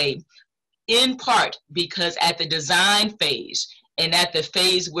a way, in part because at the design phase and at the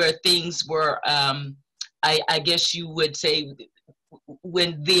phase where things were, I guess you would say,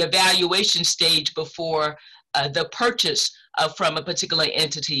 when the evaluation stage before the purchase from a particular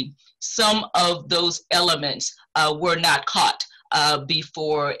entity, some of those elements were not caught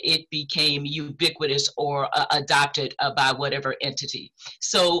before it became ubiquitous or adopted by whatever entity.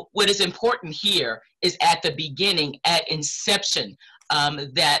 So what is important here is at the beginning, at inception,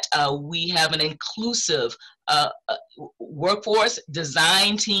 that we have an inclusive workforce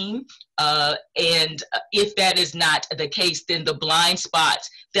design team, and if that is not the case, then the blind spots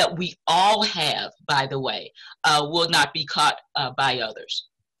that we all have, by the way, will not be caught by others.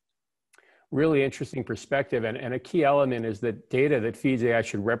 Really interesting perspective, and a key element is that data that feeds AI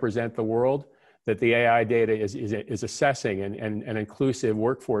should represent the world that the AI data is assessing, and an inclusive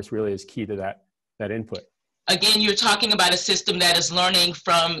workforce really is key to that input. Again, you're talking about a system that is learning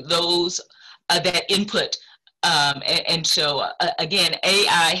from those that input. And so, again,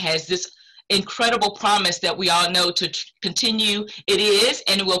 AI has this incredible promise that we all know to continue. It is,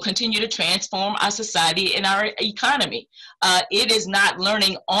 and it will continue to transform our society and our economy. It is not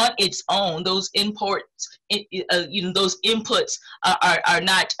learning on its own. Those imports, those inputs are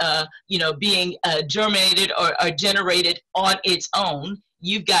not, being germinated or generated on its own.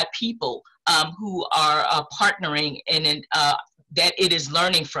 You've got people who are partnering and that it is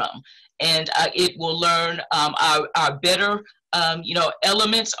learning from, and it will learn our better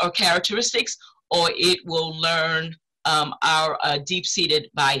elements or characteristics, or it will learn our deep-seated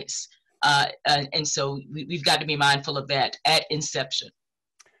bias. And so we've got to be mindful of that at inception.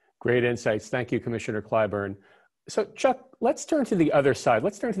 Great insights. Thank you, Commissioner Clyburn. So Chuck, let's turn to the other side.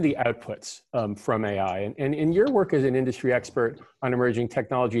 Let's turn to the outputs from AI. And in your work as an industry expert on emerging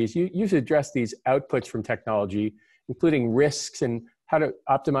technologies, you've addressed these outputs from technology, including risks and how to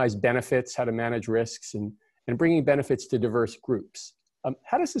optimize benefits, how to manage risks, and bringing benefits to diverse groups.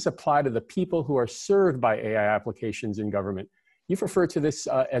 How does this apply to the people who are served by AI applications in government? You've referred to this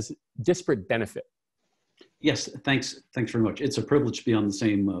as disparate benefit. Yes, thanks very much. It's a privilege to be on the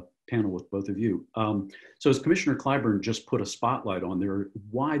same panel with both of you. So as Commissioner Clyburn just put a spotlight on, there are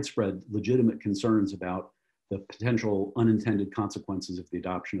widespread legitimate concerns about the potential unintended consequences of the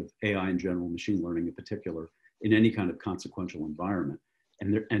adoption of AI in general, machine learning in particular, in any kind of consequential environment.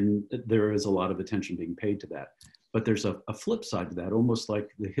 And there is a lot of attention being paid to that. But there's a flip side to that, almost like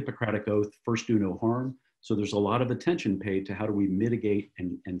the Hippocratic Oath, first do no harm. So there's a lot of attention paid to how do we mitigate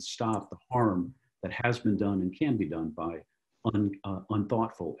and stop the harm that has been done and can be done by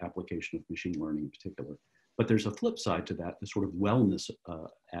unthoughtful application of machine learning in particular. But there's a flip side to that, the sort of wellness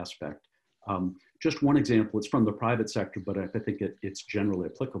aspect. Just one example, it's from the private sector, but I think it's generally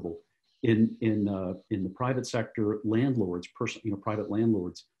applicable. In the private sector, landlords, private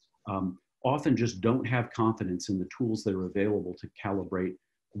landlords, often just don't have confidence in the tools that are available to calibrate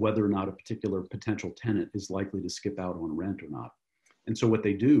whether or not a particular potential tenant is likely to skip out on rent or not. And so what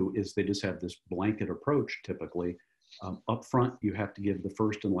they do is they just have this blanket approach, typically. Up front, you have to give the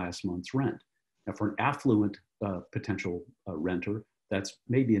first and last month's rent. Now, for an affluent potential renter, that's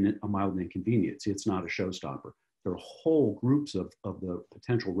maybe a mild inconvenience. It's not a showstopper. There are whole groups of the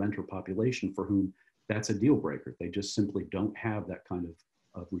potential renter population for whom that's a deal breaker. They just simply don't have that kind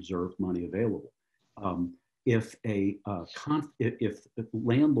of reserved money available. if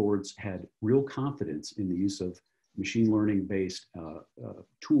landlords had real confidence in the use of machine learning based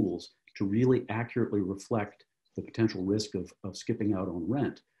tools to really accurately reflect the potential risk of skipping out on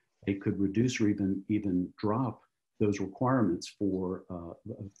rent, they could reduce or even drop those requirements for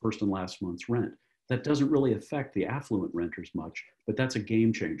first and last month's rent. That doesn't really affect the affluent renters much, but that's a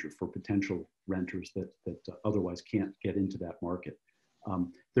game changer for potential renters that otherwise can't get into that market.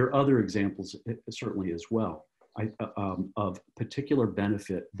 There are other examples certainly as well of particular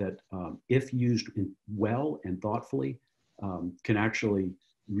benefit that if used well and thoughtfully can actually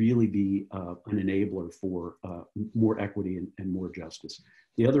really be an enabler for more equity and more justice.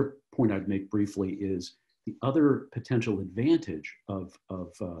 The other point I'd make briefly is the other potential advantage of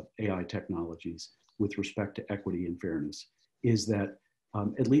AI technologies with respect to equity and fairness is that,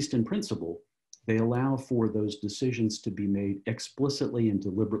 at least in principle, they allow for those decisions to be made explicitly and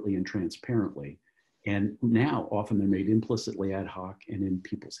deliberately and transparently. And now often they're made implicitly ad hoc and in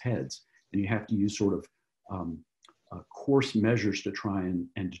people's heads. And you have to use sort of coarse measures to try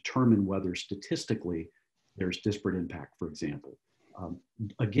and determine whether statistically there's disparate impact, for example.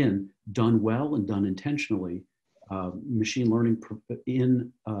 Again, done well and done intentionally, machine learning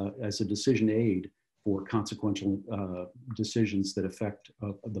as a decision aid for consequential decisions that affect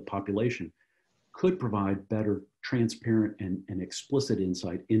the population could provide better, transparent, and explicit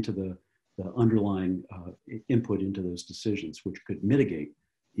insight into the underlying input into those decisions, which could mitigate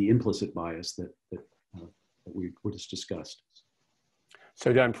the implicit bias that we just discussed.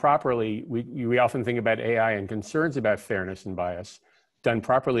 So done properly, we often think about AI and concerns about fairness and bias. Done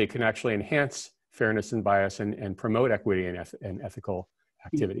properly, it can actually enhance fairness and bias and promote equity and ethical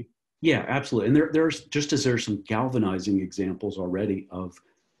activity. Yeah, absolutely. And there's just as there's some galvanizing examples already of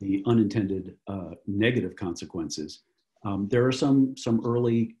the unintended negative consequences, there are some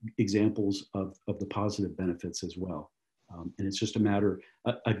early examples of the positive benefits as well. And it's just a matter,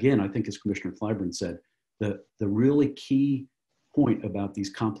 again, I think as Commissioner Clyburn said, the really key point about these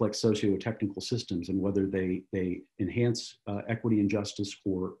complex socio-technical systems and whether they enhance equity and justice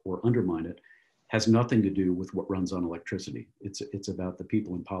or undermine it has nothing to do with what runs on electricity. It's about the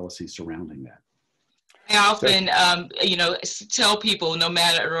people and policies surrounding that. I often, tell people no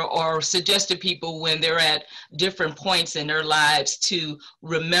matter, or suggest to people when they're at different points in their lives to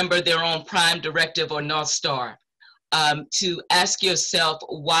remember their own prime directive or North Star, to ask yourself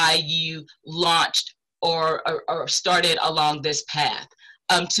why you launched or started along this path.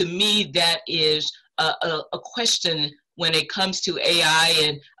 To me, that is a question when it comes to AI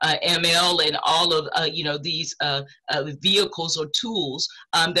and ML and all of these vehicles or tools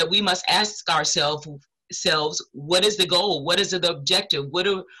that we must ask ourselves, what is the goal? What is the objective? What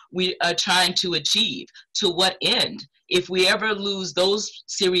are we trying to achieve? To what end? If we ever lose those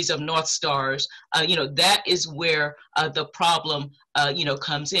series of North Stars, that is where the problem,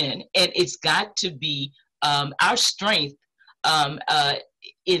 comes in. And it's got to be our strength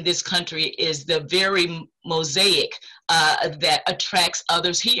in this country is the very mosaic that attracts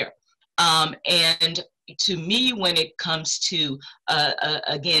others here. And to me, when it comes to,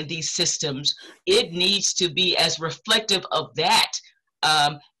 again, these systems, it needs to be as reflective of that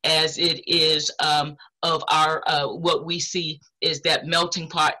as it is of our, what we see is that melting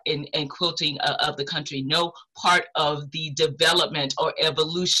pot and quilting of the country. No part of the development or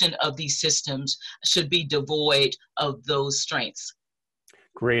evolution of these systems should be devoid of those strengths.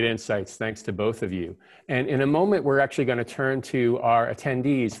 Great insights. Thanks to both of you. And in a moment, we're actually going to turn to our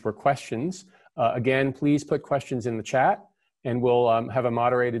attendees for questions. Again, please put questions in the chat and we'll have a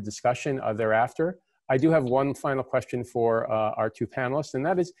moderated discussion thereafter. I do have one final question for our two panelists, and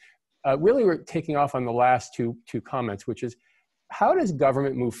that is really we're taking off on the last two comments, which is how does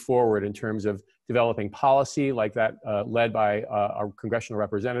government move forward in terms of developing policy like that led by our congressional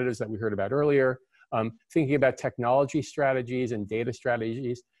representatives that we heard about earlier, thinking about technology strategies and data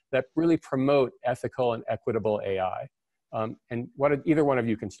strategies that really promote ethical and equitable AI. And either one of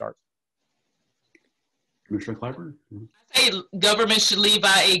you can start. Commissioner Clyburn? I say government should lead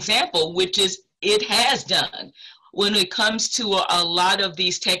by example, which is it has done. When it comes to a lot of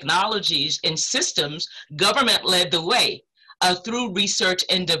these technologies and systems, government led the way through research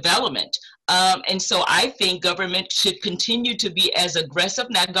and development. And so I think government should continue to be as aggressive.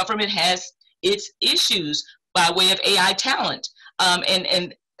 Now, government has its issues by way of AI talent,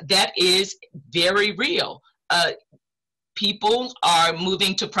 and that is very real. People are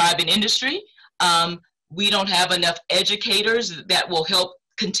moving to private industry. We don't have enough educators that will help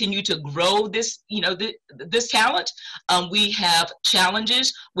continue to grow this, this talent. We have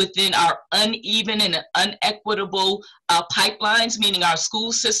challenges within our uneven and unequitable pipelines, meaning our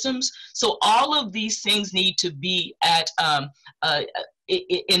school systems. So all of these things need to be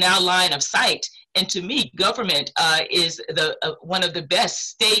in our line of sight. And to me, government is one of the best.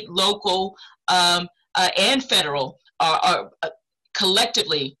 State, local, and federal are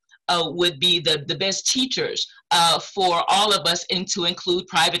collectively would be the best teachers for all of us, and to include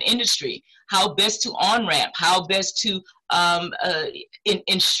private industry. How best to on-ramp, how best to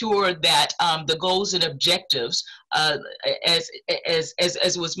ensure that the goals and objectives,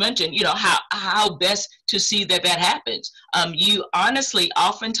 as was mentioned, how best to see that happens. You honestly,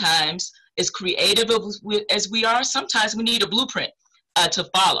 oftentimes, as creative as we are, sometimes we need a blueprint to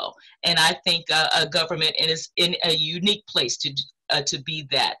follow. And I think a government is in a unique place to be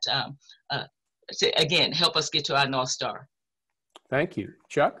that, to, again, help us get to our North Star. Thank you.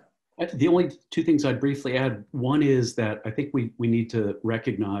 Chuck? The only two things I'd briefly add, one is that I think we need to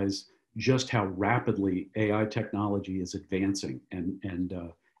recognize just how rapidly AI technology is advancing, and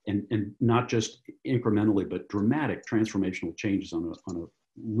not just incrementally, but dramatic transformational changes on a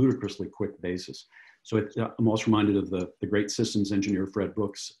ludicrously quick basis. So I'm also reminded of the great systems engineer Fred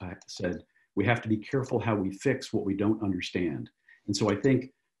Brooks said, we have to be careful how we fix what we don't understand. And so I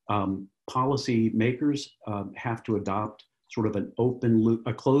think policy makers have to adopt sort of an open loop,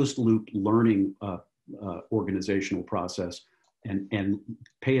 a closed loop learning organizational process, and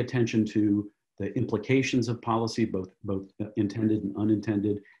pay attention to the implications of policy, both intended and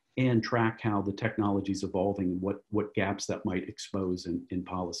unintended, and track how the technology is evolving and what gaps that might expose in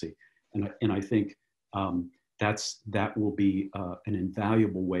policy. And I think that will be an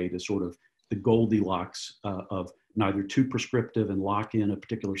invaluable way to sort of the Goldilocks of neither too prescriptive and lock in a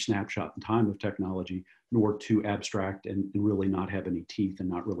particular snapshot in time of technology, nor too abstract and really not have any teeth and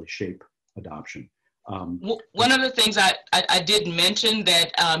not really shape adoption. One of the things I didn't mention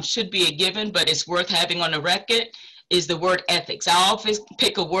that should be a given, but it's worth having on the record, is the word ethics. I always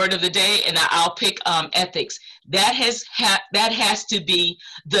pick a word of the day, and I'll pick ethics. That has to be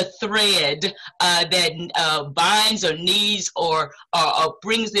the thread that binds or kneads or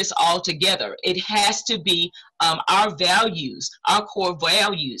brings this all together. It has to be our values, our core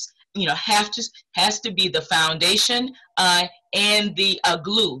values. Has to be the foundation and the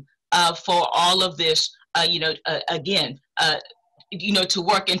glue for all of this. Again. To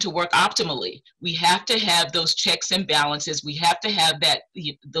work and to work optimally. We have to have those checks and balances. We have to have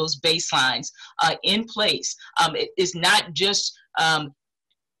those baselines in place. It is not just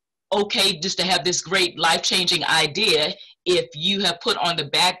okay just to have this great life-changing idea if you have put on the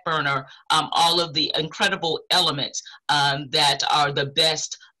back burner all of the incredible elements that are the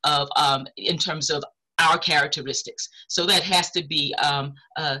best of in terms of our characteristics. So that has to be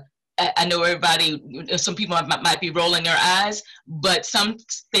I know some people might be rolling their eyes, but some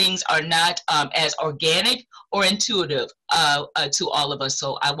things are not as organic or intuitive to all of us.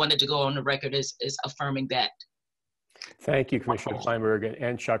 So I wanted to go on the record as affirming that. Thank you, Commissioner Kleinberg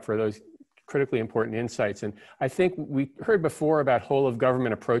and Chuck, for those critically important insights. And I think we heard before about whole of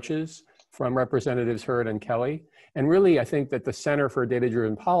government approaches from Representatives Hurd and Kelly. And really, I think that the Center for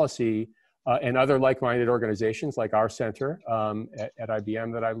Data-Driven Policy and other like-minded organizations like our center at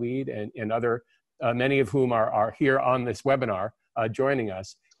IBM that I lead, and other, many of whom are here on this webinar joining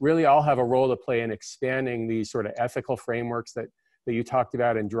us, really all have a role to play in expanding these sort of ethical frameworks that you talked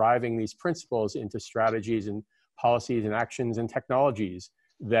about, and driving these principles into strategies and policies and actions and technologies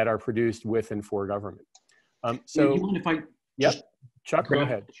that are produced with and for government. So, you mind if I just Chuck, go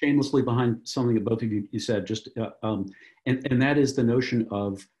ahead. Shamelessly behind something that both of you said, and that is the notion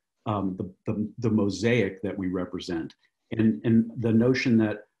of the mosaic that we represent, and the notion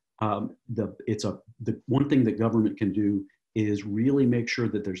that the one thing that government can do is really make sure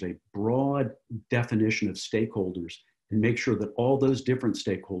that there's a broad definition of stakeholders, and make sure that all those different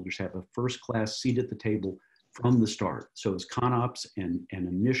stakeholders have a first-class seat at the table from the start. So as ConOps and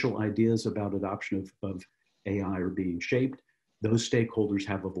initial ideas about adoption of AI are being shaped, those stakeholders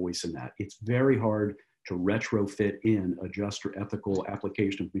have a voice in that. It's very hard to retrofit in a just or ethical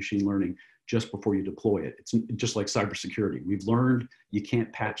application of machine learning just before you deploy it. It's just like cybersecurity. We've learned you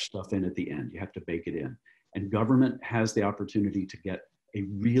can't patch stuff in at the end. You have to bake it in. And government has the opportunity to get a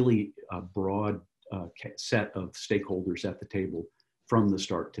really broad set of stakeholders at the table from the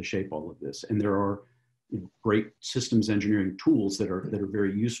start to shape all of this. And there are great systems engineering tools that are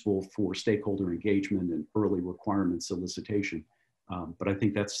very useful for stakeholder engagement and early requirement solicitation. But I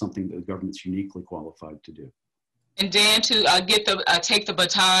think that's something that the government's uniquely qualified to do. And Dan, to take the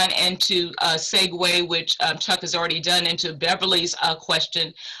baton and to segue, which Chuck has already done, into Beverly's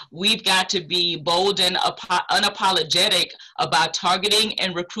question, we've got to be bold and unapologetic about targeting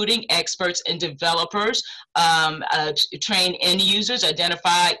and recruiting experts and developers, train end users,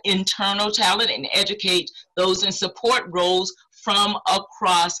 identify internal talent, and educate those in support roles from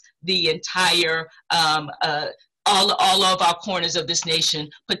across the entire all of our corners of this nation,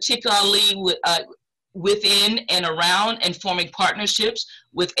 particularly within and around and forming partnerships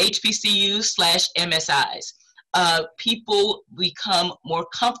with HBCUs/MSIs. People become more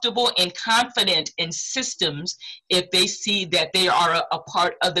comfortable and confident in systems if they see that they are a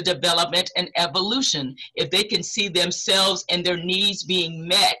part of the development and evolution, if they can see themselves and their needs being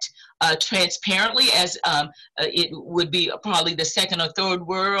met transparently, as it would be probably the second or third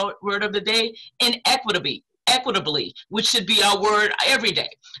word of the day, and equitably, which should be our word every day.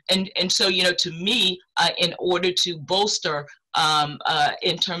 And so, you know, to me, in order to bolster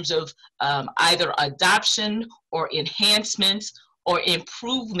in terms of either adoption or enhancements or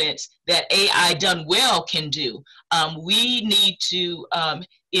improvements that AI done well can do, we need to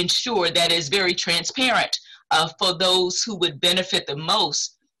ensure that it's very transparent for those who would benefit the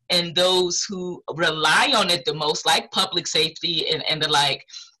most and those who rely on it the most, like public safety and the like,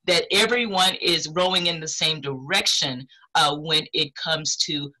 that everyone is rowing in the same direction when it comes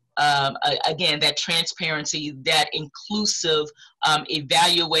to, again, that transparency, that inclusive,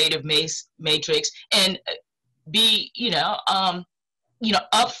 evaluative matrix, and be,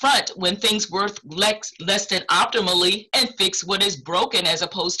 upfront when things work less than optimally, and fix what is broken as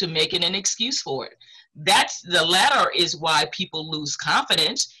opposed to making an excuse for it. That's the latter is why people lose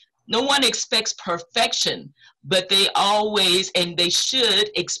confidence. No one expects perfection, but they always, and they should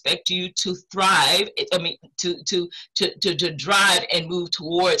expect you to thrive. I mean, to drive and move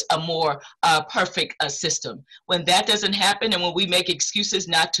towards a more perfect system. When that doesn't happen, and when we make excuses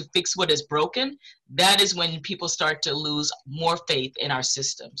not to fix what is broken, that is when people start to lose more faith in our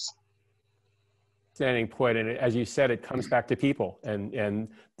systems. Standing point, and as you said, it comes back to people and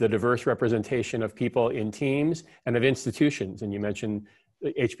the diverse representation of people in teams and of institutions. And you mentioned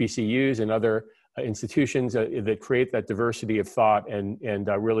HBCUs and other institutions that create that diversity of thought and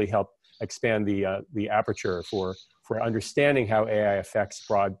really help expand the aperture for understanding how AI affects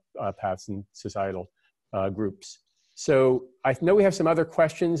broad paths and societal groups. So I know we have some other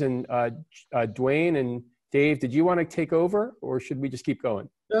questions, and Dwayne and Dave, did you want to take over, or should we just keep going?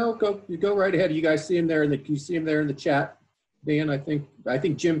 No, you go right ahead. You guys see him there, you see him there in the chat. Dan, I think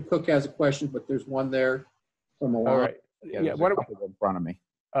Jim Cook has a question, but there's one there from Alana. All right. Yeah, what in front of me?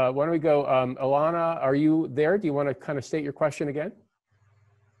 Why don't we go, Alana, are you there? Do you want to kind of state your question again?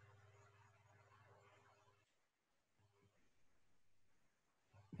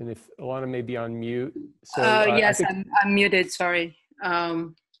 And if Alana may be on mute. So, yes, I'm muted, sorry.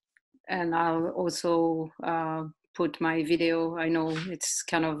 And I'll also put my video. I know it's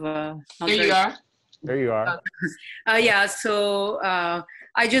kind of Here you are. There you are. Yeah, so I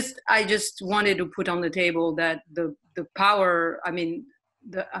just wanted to put on the table that the power, I mean,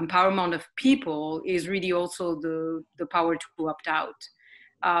 the empowerment of people is really also the power to opt out.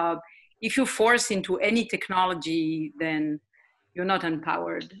 If you force into any technology, then you're not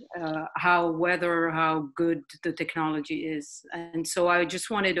empowered, whether how good the technology is. And so I just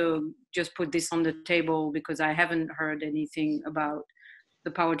wanted to just put this on the table, because I haven't heard anything about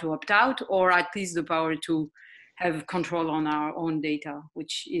the power to opt out, or at least the power to have control on our own data,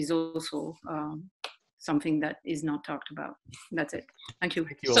 which is also something that is not talked about. That's it. Thank you.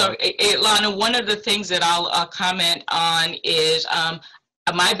 So, Ilana, one of the things that I'll comment on is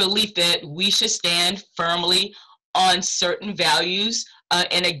my belief that we should stand firmly on certain values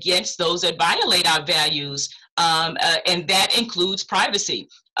and against those that violate our values. And that includes privacy.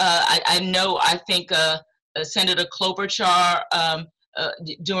 I think Senator Klobuchar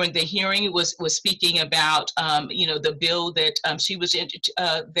during the hearing was speaking about the bill that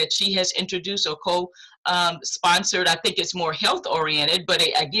that she has introduced or co-sponsored. I think it's more health oriented, but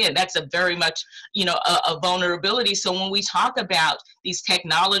again, that's a very much a vulnerability. So when we talk about these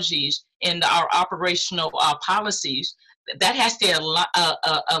technologies in our operational policies, that has to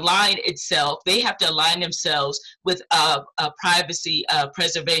align itself. They have to align themselves with privacy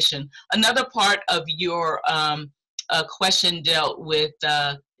preservation. Another part of your question dealt with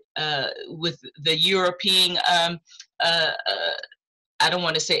the European, I don't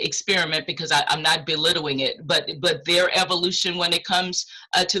want to say experiment, because I'm not belittling it, but their evolution when it comes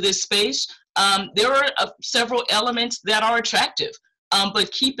to this space. There are several elements that are attractive.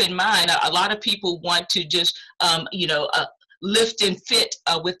 But keep in mind, a lot of people want to just, lift and fit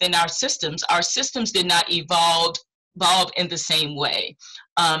within our systems did not evolve in the same way.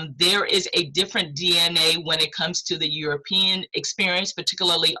 There is a different DNA when it comes to the European experience,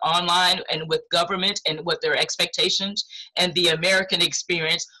 particularly online and with government and what their expectations, and the American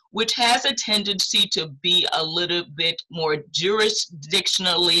experience, which has a tendency to be a little bit more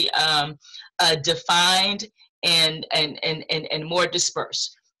jurisdictionally defined and more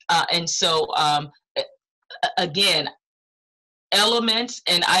dispersed. And so, again, elements,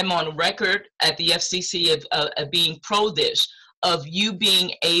 and I'm on record at the FCC of being pro this, of you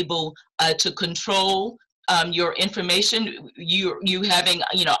being able to control your information, you having,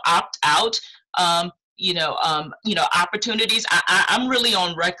 opt out, opportunities. I'm really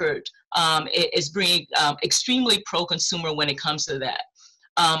on record as being extremely pro-consumer when it comes to that.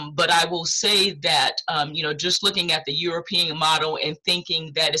 But I will say that, just looking at the European model and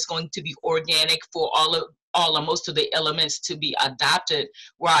thinking that it's going to be organic for all or most of the elements to be adopted,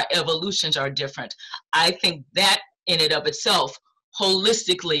 where our evolutions are different. I think that in and of itself,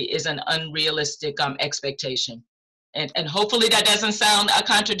 holistically, is an unrealistic expectation. And hopefully that doesn't sound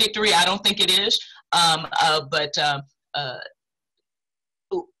contradictory. I don't think it is. But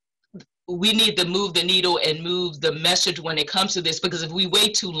we need to move the needle and move the message when it comes to this, because if we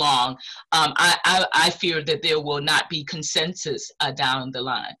wait too long, I fear that there will not be consensus down the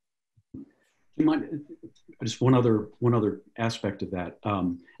line. Do you mind, just one other aspect of that.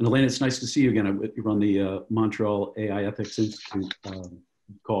 And Elena, it's nice to see you again. You run the Montreal AI Ethics Institute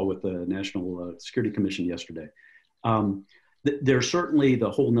call with the National Security Commission yesterday. There's certainly the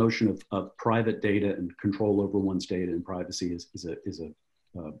whole notion of private data and control over one's data and privacy is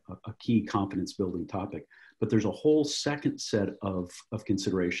a key confidence building topic. But there's a whole second set of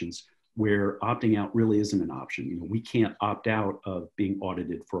considerations where opting out really isn't an option. We can't opt out of being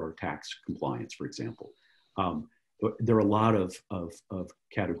audited for our tax compliance, for example. There are a lot of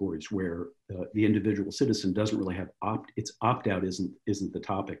categories where the individual citizen doesn't really have opt-out isn't the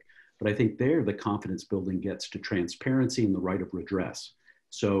topic. But I think there the confidence building gets to transparency and the right of redress.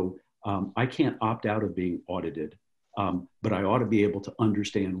 So I can't opt out of being audited, but I ought to be able to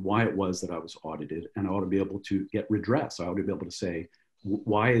understand why it was that I was audited, and I ought to be able to get redress. I ought to be able to say,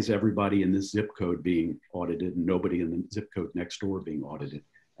 why is everybody in this zip code being audited and nobody in the zip code next door being audited?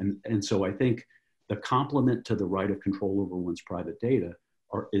 And so I think the complement to the right of control over one's private data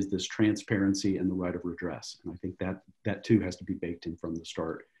is this transparency and the right of redress. And I think that too has to be baked in from the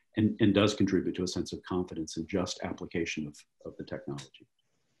start and does contribute to a sense of confidence in just application of the technology.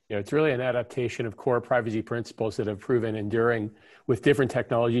 Yeah, it's really an adaptation of core privacy principles that have proven enduring with different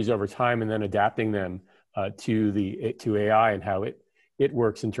technologies over time, and then adapting them to AI and how it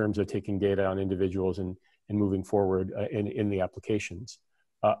works in terms of taking data on individuals and moving forward in the applications.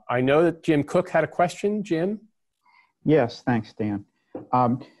 I know that Jim Cook had a question. Jim? Yes, thanks, Dan.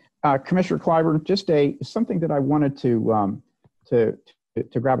 Commissioner Clyburn, just something that I wanted to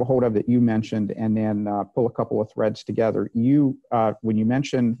grab a hold of that you mentioned, and then pull a couple of threads together. When you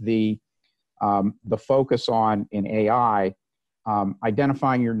mentioned the focus in AI,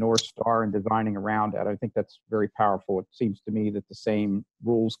 identifying your North Star and designing around it, I think that's very powerful. It seems to me that the same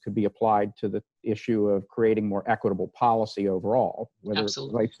rules could be applied to the issue of creating more equitable policy overall, whether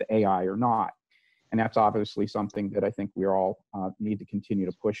Absolutely. It relates to AI or not. And that's obviously something that I think we all need to continue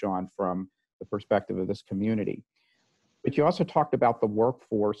to push on from the perspective of this community. But you also talked about the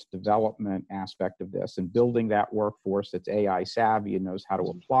workforce development aspect of this and building that workforce that's AI savvy and knows how to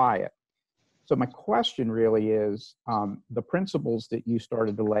apply it. So my question really is the principles that you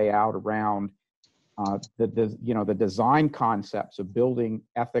started to lay out around the design concepts of building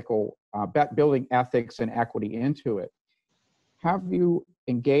building ethics and equity into it. Have you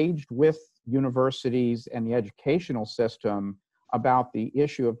engaged with universities and the educational system about the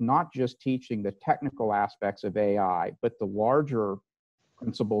issue of not just teaching the technical aspects of AI, but the larger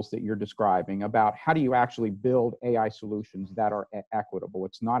principles that you're describing about how do you actually build AI solutions that are equitable?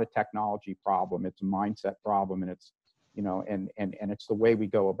 It's not a technology problem, it's a mindset problem, and it's, and it's the way we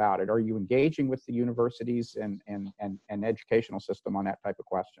go about it. Are you engaging with the universities and educational system on that type of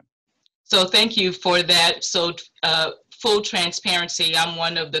question? So thank you for that. So full transparency, I'm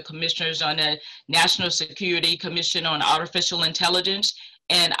one of the commissioners on the National Security Commission on Artificial Intelligence,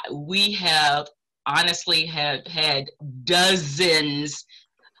 and we have honestly had dozens,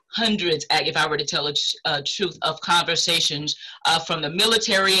 hundreds, if I were to tell a truth, of conversations from the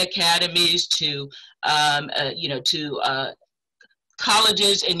military academies to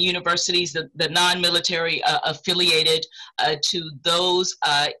colleges and universities, the non-military affiliated, to those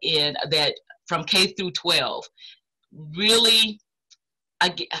from K through 12. Really,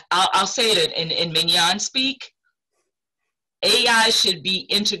 I'll say it in Mignon speak. AI should be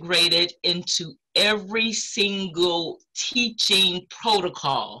integrated into every single teaching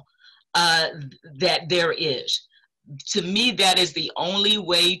protocol that there is. To me, that is the only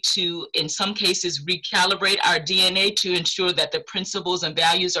way to, in some cases, recalibrate our DNA to ensure that the principles and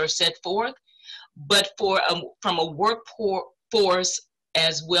values are set forth. But from a workforce,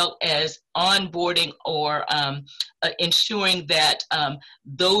 as well as onboarding or ensuring that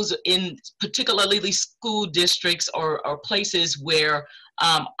those in particularly school districts or places where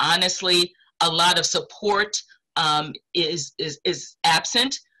honestly a lot of support is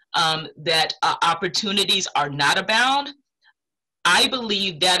absent, that opportunities are not abound. I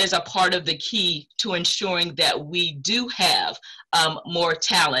believe that is a part of the key to ensuring that we do have more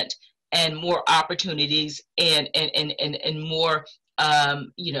talent and more opportunities and more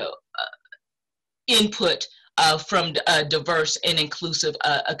input from diverse and inclusive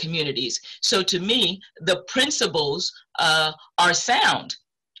communities. So to me, the principles are sound.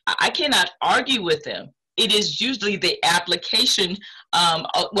 I cannot argue with them. It is usually the application,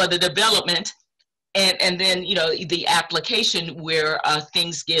 the development, and then the application where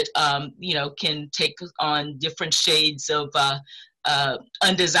things get can take on different shades of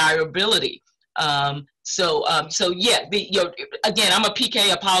undesirability. So yeah, again, I'm a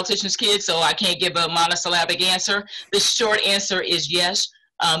PK, a politician's kid, so I can't give a monosyllabic answer. The short answer is yes,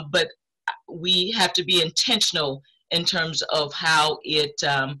 but we have to be intentional in terms of how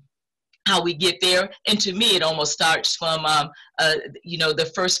we get there. And to me, it almost starts from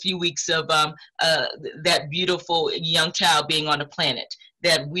the first few weeks of that beautiful young child being on the planet.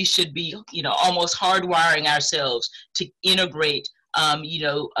 That we should be almost hardwiring ourselves to integrate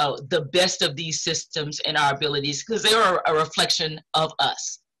the best of these systems and our abilities, because they are a reflection of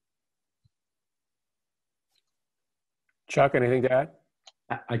us. Chuck, anything to add?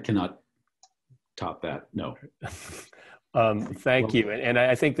 I cannot top that, no. Thank you. And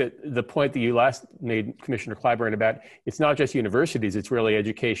I think that the point that you last made, Commissioner Clyburn, about it's not just universities, it's really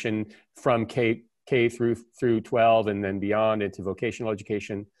education from K through 12 and then beyond into vocational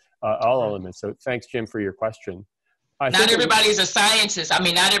education, all elements. So thanks, Jim, for your question. Not everybody is a scientist. I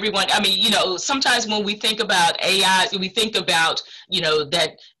mean, not everyone. I mean, sometimes when we think about AI, we think about,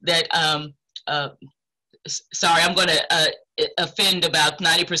 sorry, I'm going to offend about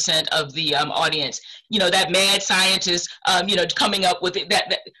 90% of the audience. That mad scientist, coming up with it.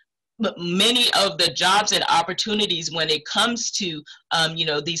 That many of the jobs and opportunities when it comes to,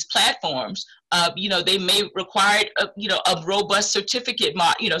 these platforms, they may require, a robust certificate,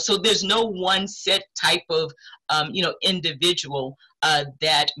 so there's no one set type of, individual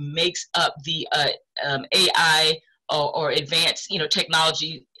that makes up the AI or advanced,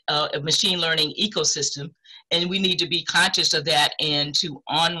 technology, machine learning ecosystem. And we need to be conscious of that and to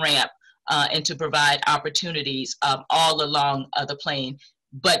on-ramp and to provide opportunities all along the plane,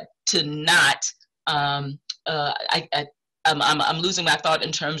 but to not, I'm losing my thought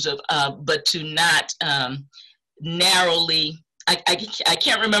in terms of, but to not narrowly, I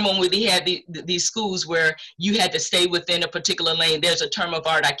can't remember when we had these schools where you had to stay within a particular lane. There's a term of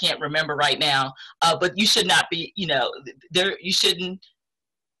art I can't remember right now, but you should not be, you shouldn't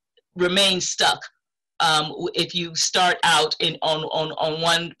remain stuck if you start out on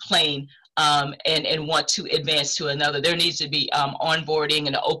one plane and want to advance to another. There needs to be onboarding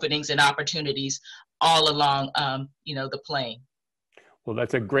and openings and opportunities all along, the plane. Well,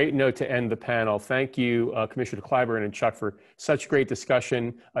 that's a great note to end the panel. Thank you, Commissioner Clyburn and Chuck, for such great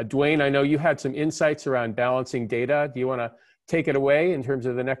discussion. Dwayne, I know you had some insights around balancing data. Do you want to take it away in terms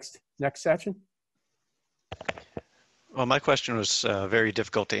of the next session? Well, my question was very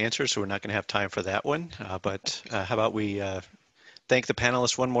difficult to answer, so we're not going to have time for that one. But how about we thank the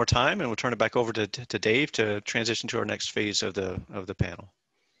panelists one more time, and we'll turn it back over to Dave to transition to our next phase of the panel.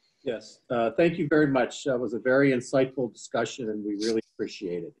 Yes, thank you very much. That was a very insightful discussion, and we really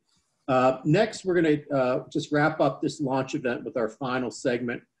appreciate it. Next, we're going to just wrap up this launch event with our final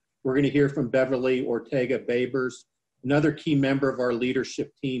segment. We're going to hear from Beverly Ortega-Babers, another key member of our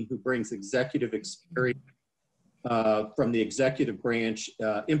leadership team who brings executive experience from the executive branch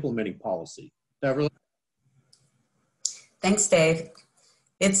implementing policy. Beverly? Thanks, Dave.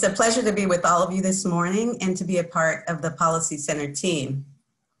 It's a pleasure to be with all of you this morning and to be a part of the Policy Center team.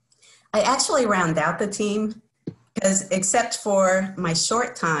 I actually round out the team because except for my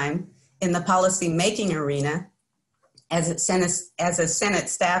short time in the policy making arena as a Senate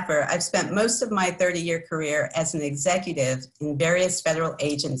staffer, I've spent most of my 30-year career as an executive in various federal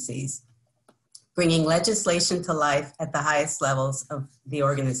agencies, bringing legislation to life at the highest levels of the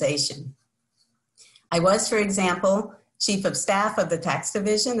organization. I was, for example, Chief of Staff of the Tax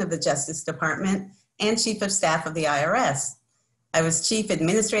Division of the Justice Department and Chief of Staff of the IRS. I was Chief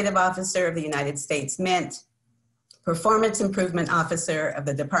Administrative Officer of the United States Mint, Performance Improvement Officer of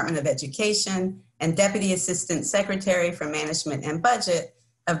the Department of Education, and Deputy Assistant Secretary for Management and Budget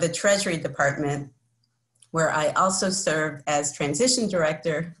of the Treasury Department, where I also served as Transition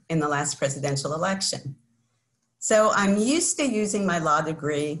Director in the last presidential election. So I'm used to using my law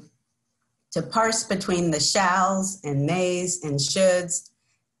degree to parse between the shalls and mays and shoulds,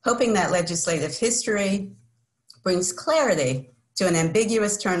 hoping that legislative history brings clarity to an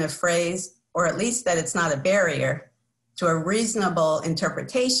ambiguous turn of phrase, or at least that it's not a barrier to a reasonable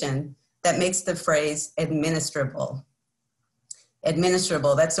interpretation that makes the phrase administrable.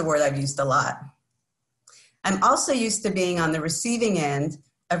 Administrable, that's a word I've used a lot. I'm also used to being on the receiving end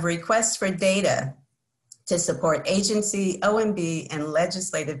of requests for data to support agency, OMB, and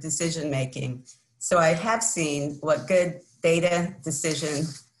legislative decision-making. So I have seen what good data-driven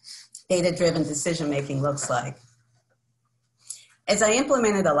decision-making looks like. As I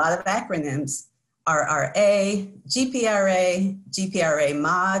implemented a lot of acronyms, RRA, GPRA, GPRA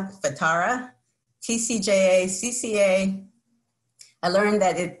mod, FATARA, TCJA, CCA, I learned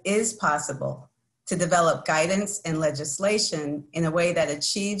that it is possible to develop guidance and legislation in a way that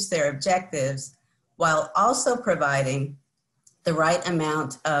achieves their objectives while also providing the right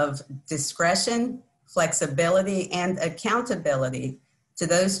amount of discretion, flexibility, and accountability to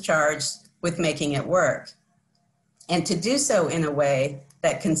those charged with making it work. And to do so in a way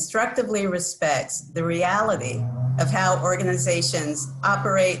that constructively respects the reality of how organizations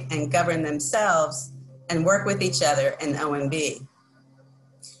operate and govern themselves and work with each other in OMB.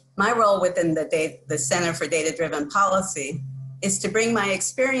 My role within the Center for Data-Driven Policy is to bring my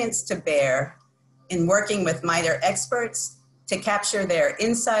experience to bear in working with MITRE experts to capture their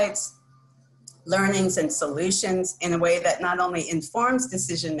insights, learnings, and solutions in a way that not only informs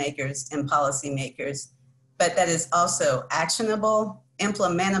decision makers and policymakers, but that is also actionable,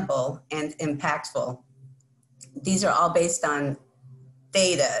 implementable, and impactful. These are all based on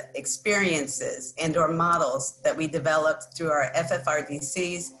data, experiences, and/or models that we developed through our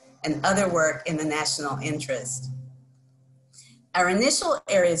FFRDCs and other work in the national interest. Our initial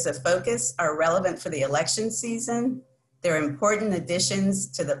areas of focus are relevant for the election season. They're important additions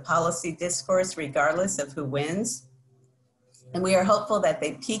to the policy discourse regardless of who wins. And we are hopeful that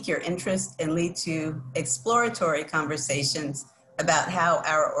they pique your interest and lead to exploratory conversations about how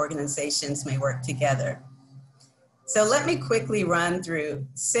our organizations may work together. So let me quickly run through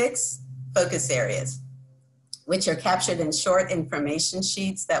 6 focus areas, which are captured in short information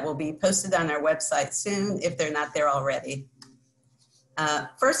sheets that will be posted on our website soon if they're not there already.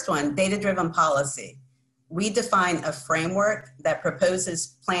 First one, data-driven policy. We define a framework that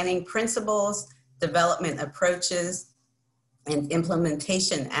proposes planning principles, development approaches, and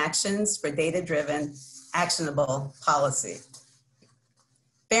implementation actions for data-driven, actionable policy.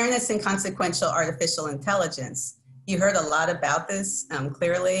 Fairness and consequential artificial intelligence. You heard a lot about this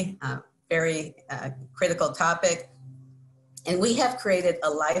clearly, very critical topic. And we have created a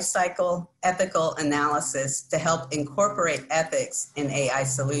life cycle ethical analysis to help incorporate ethics in AI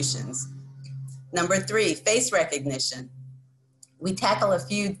solutions. Number 3, face recognition. We tackle a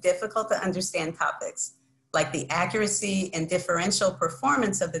few difficult to understand topics, like the accuracy and differential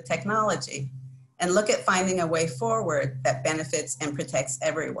performance of the technology, and look at finding a way forward that benefits and protects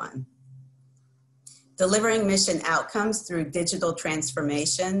everyone. Delivering mission outcomes through digital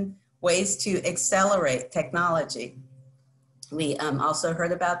transformation, ways to accelerate technology. We also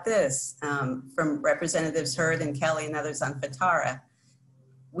heard about this from Representatives Hurd and Kelly and others on FATARA.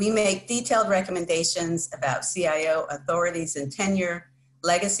 We make detailed recommendations about CIO authorities and tenure,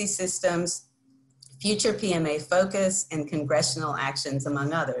 legacy systems, future PMA focus, and congressional actions,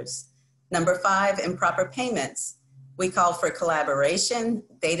 among others. Number 5, improper payments. We call for collaboration,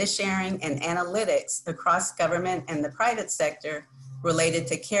 data sharing, and analytics across government and the private sector related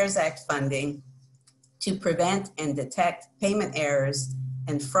to CARES Act funding to prevent and detect payment errors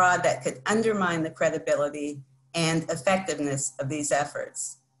and fraud that could undermine the credibility and effectiveness of these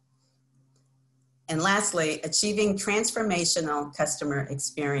efforts. And lastly, achieving transformational customer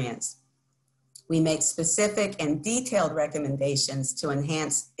experience. We make specific and detailed recommendations to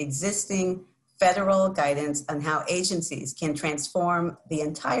enhance existing federal guidance on how agencies can transform the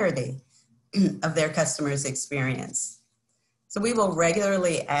entirety of their customers' experience. So we will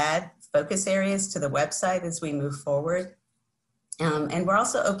regularly add focus areas to the website as we move forward. And we're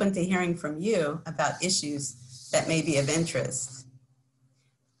also open to hearing from you about issues that may be of interest.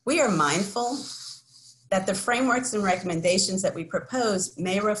 We are mindful that the frameworks and recommendations that we propose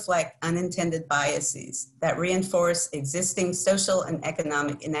may reflect unintended biases that reinforce existing social and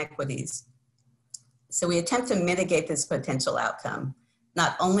economic inequities. So we attempt to mitigate this potential outcome,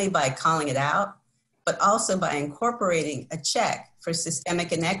 not only by calling it out, but also by incorporating a check for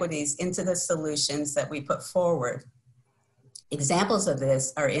systemic inequities into the solutions that we put forward. Examples of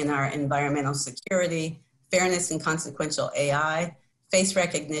this are in our environmental security, fairness and consequential AI, face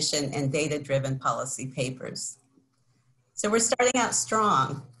recognition, and data-driven policy papers. So we're starting out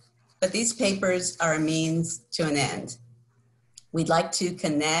strong, but these papers are a means to an end. We'd like to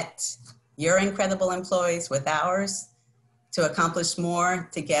connect your incredible employees with ours to accomplish more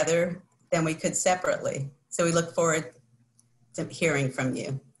together than we could separately. So we look forward to hearing from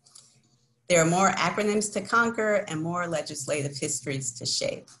you. There are more acronyms to conquer and more legislative histories to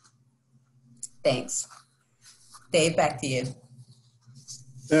shape. Thanks. Dave, back to you.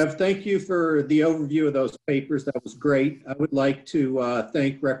 Bev, thank you for the overview of those papers. That was great. I would like to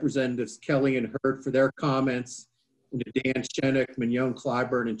thank Representatives Kelly and Hurd for their comments, and to Dan Shenick, Mignon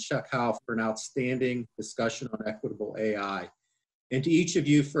Clyburn, and Chuck Howe for an outstanding discussion on equitable AI, and to each of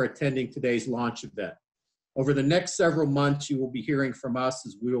you for attending today's launch event. Over the next several months, you will be hearing from us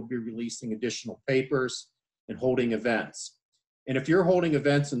as we will be releasing additional papers and holding events. And if you're holding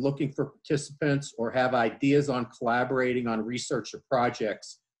events and looking for participants or have ideas on collaborating on research or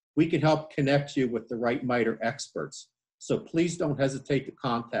projects, we can help connect you with the right MITRE experts. So please don't hesitate to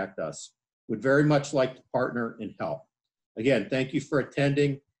contact us. We'd very much like to partner and help. Again, thank you for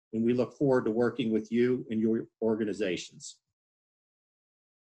attending, and we look forward to working with you and your organizations.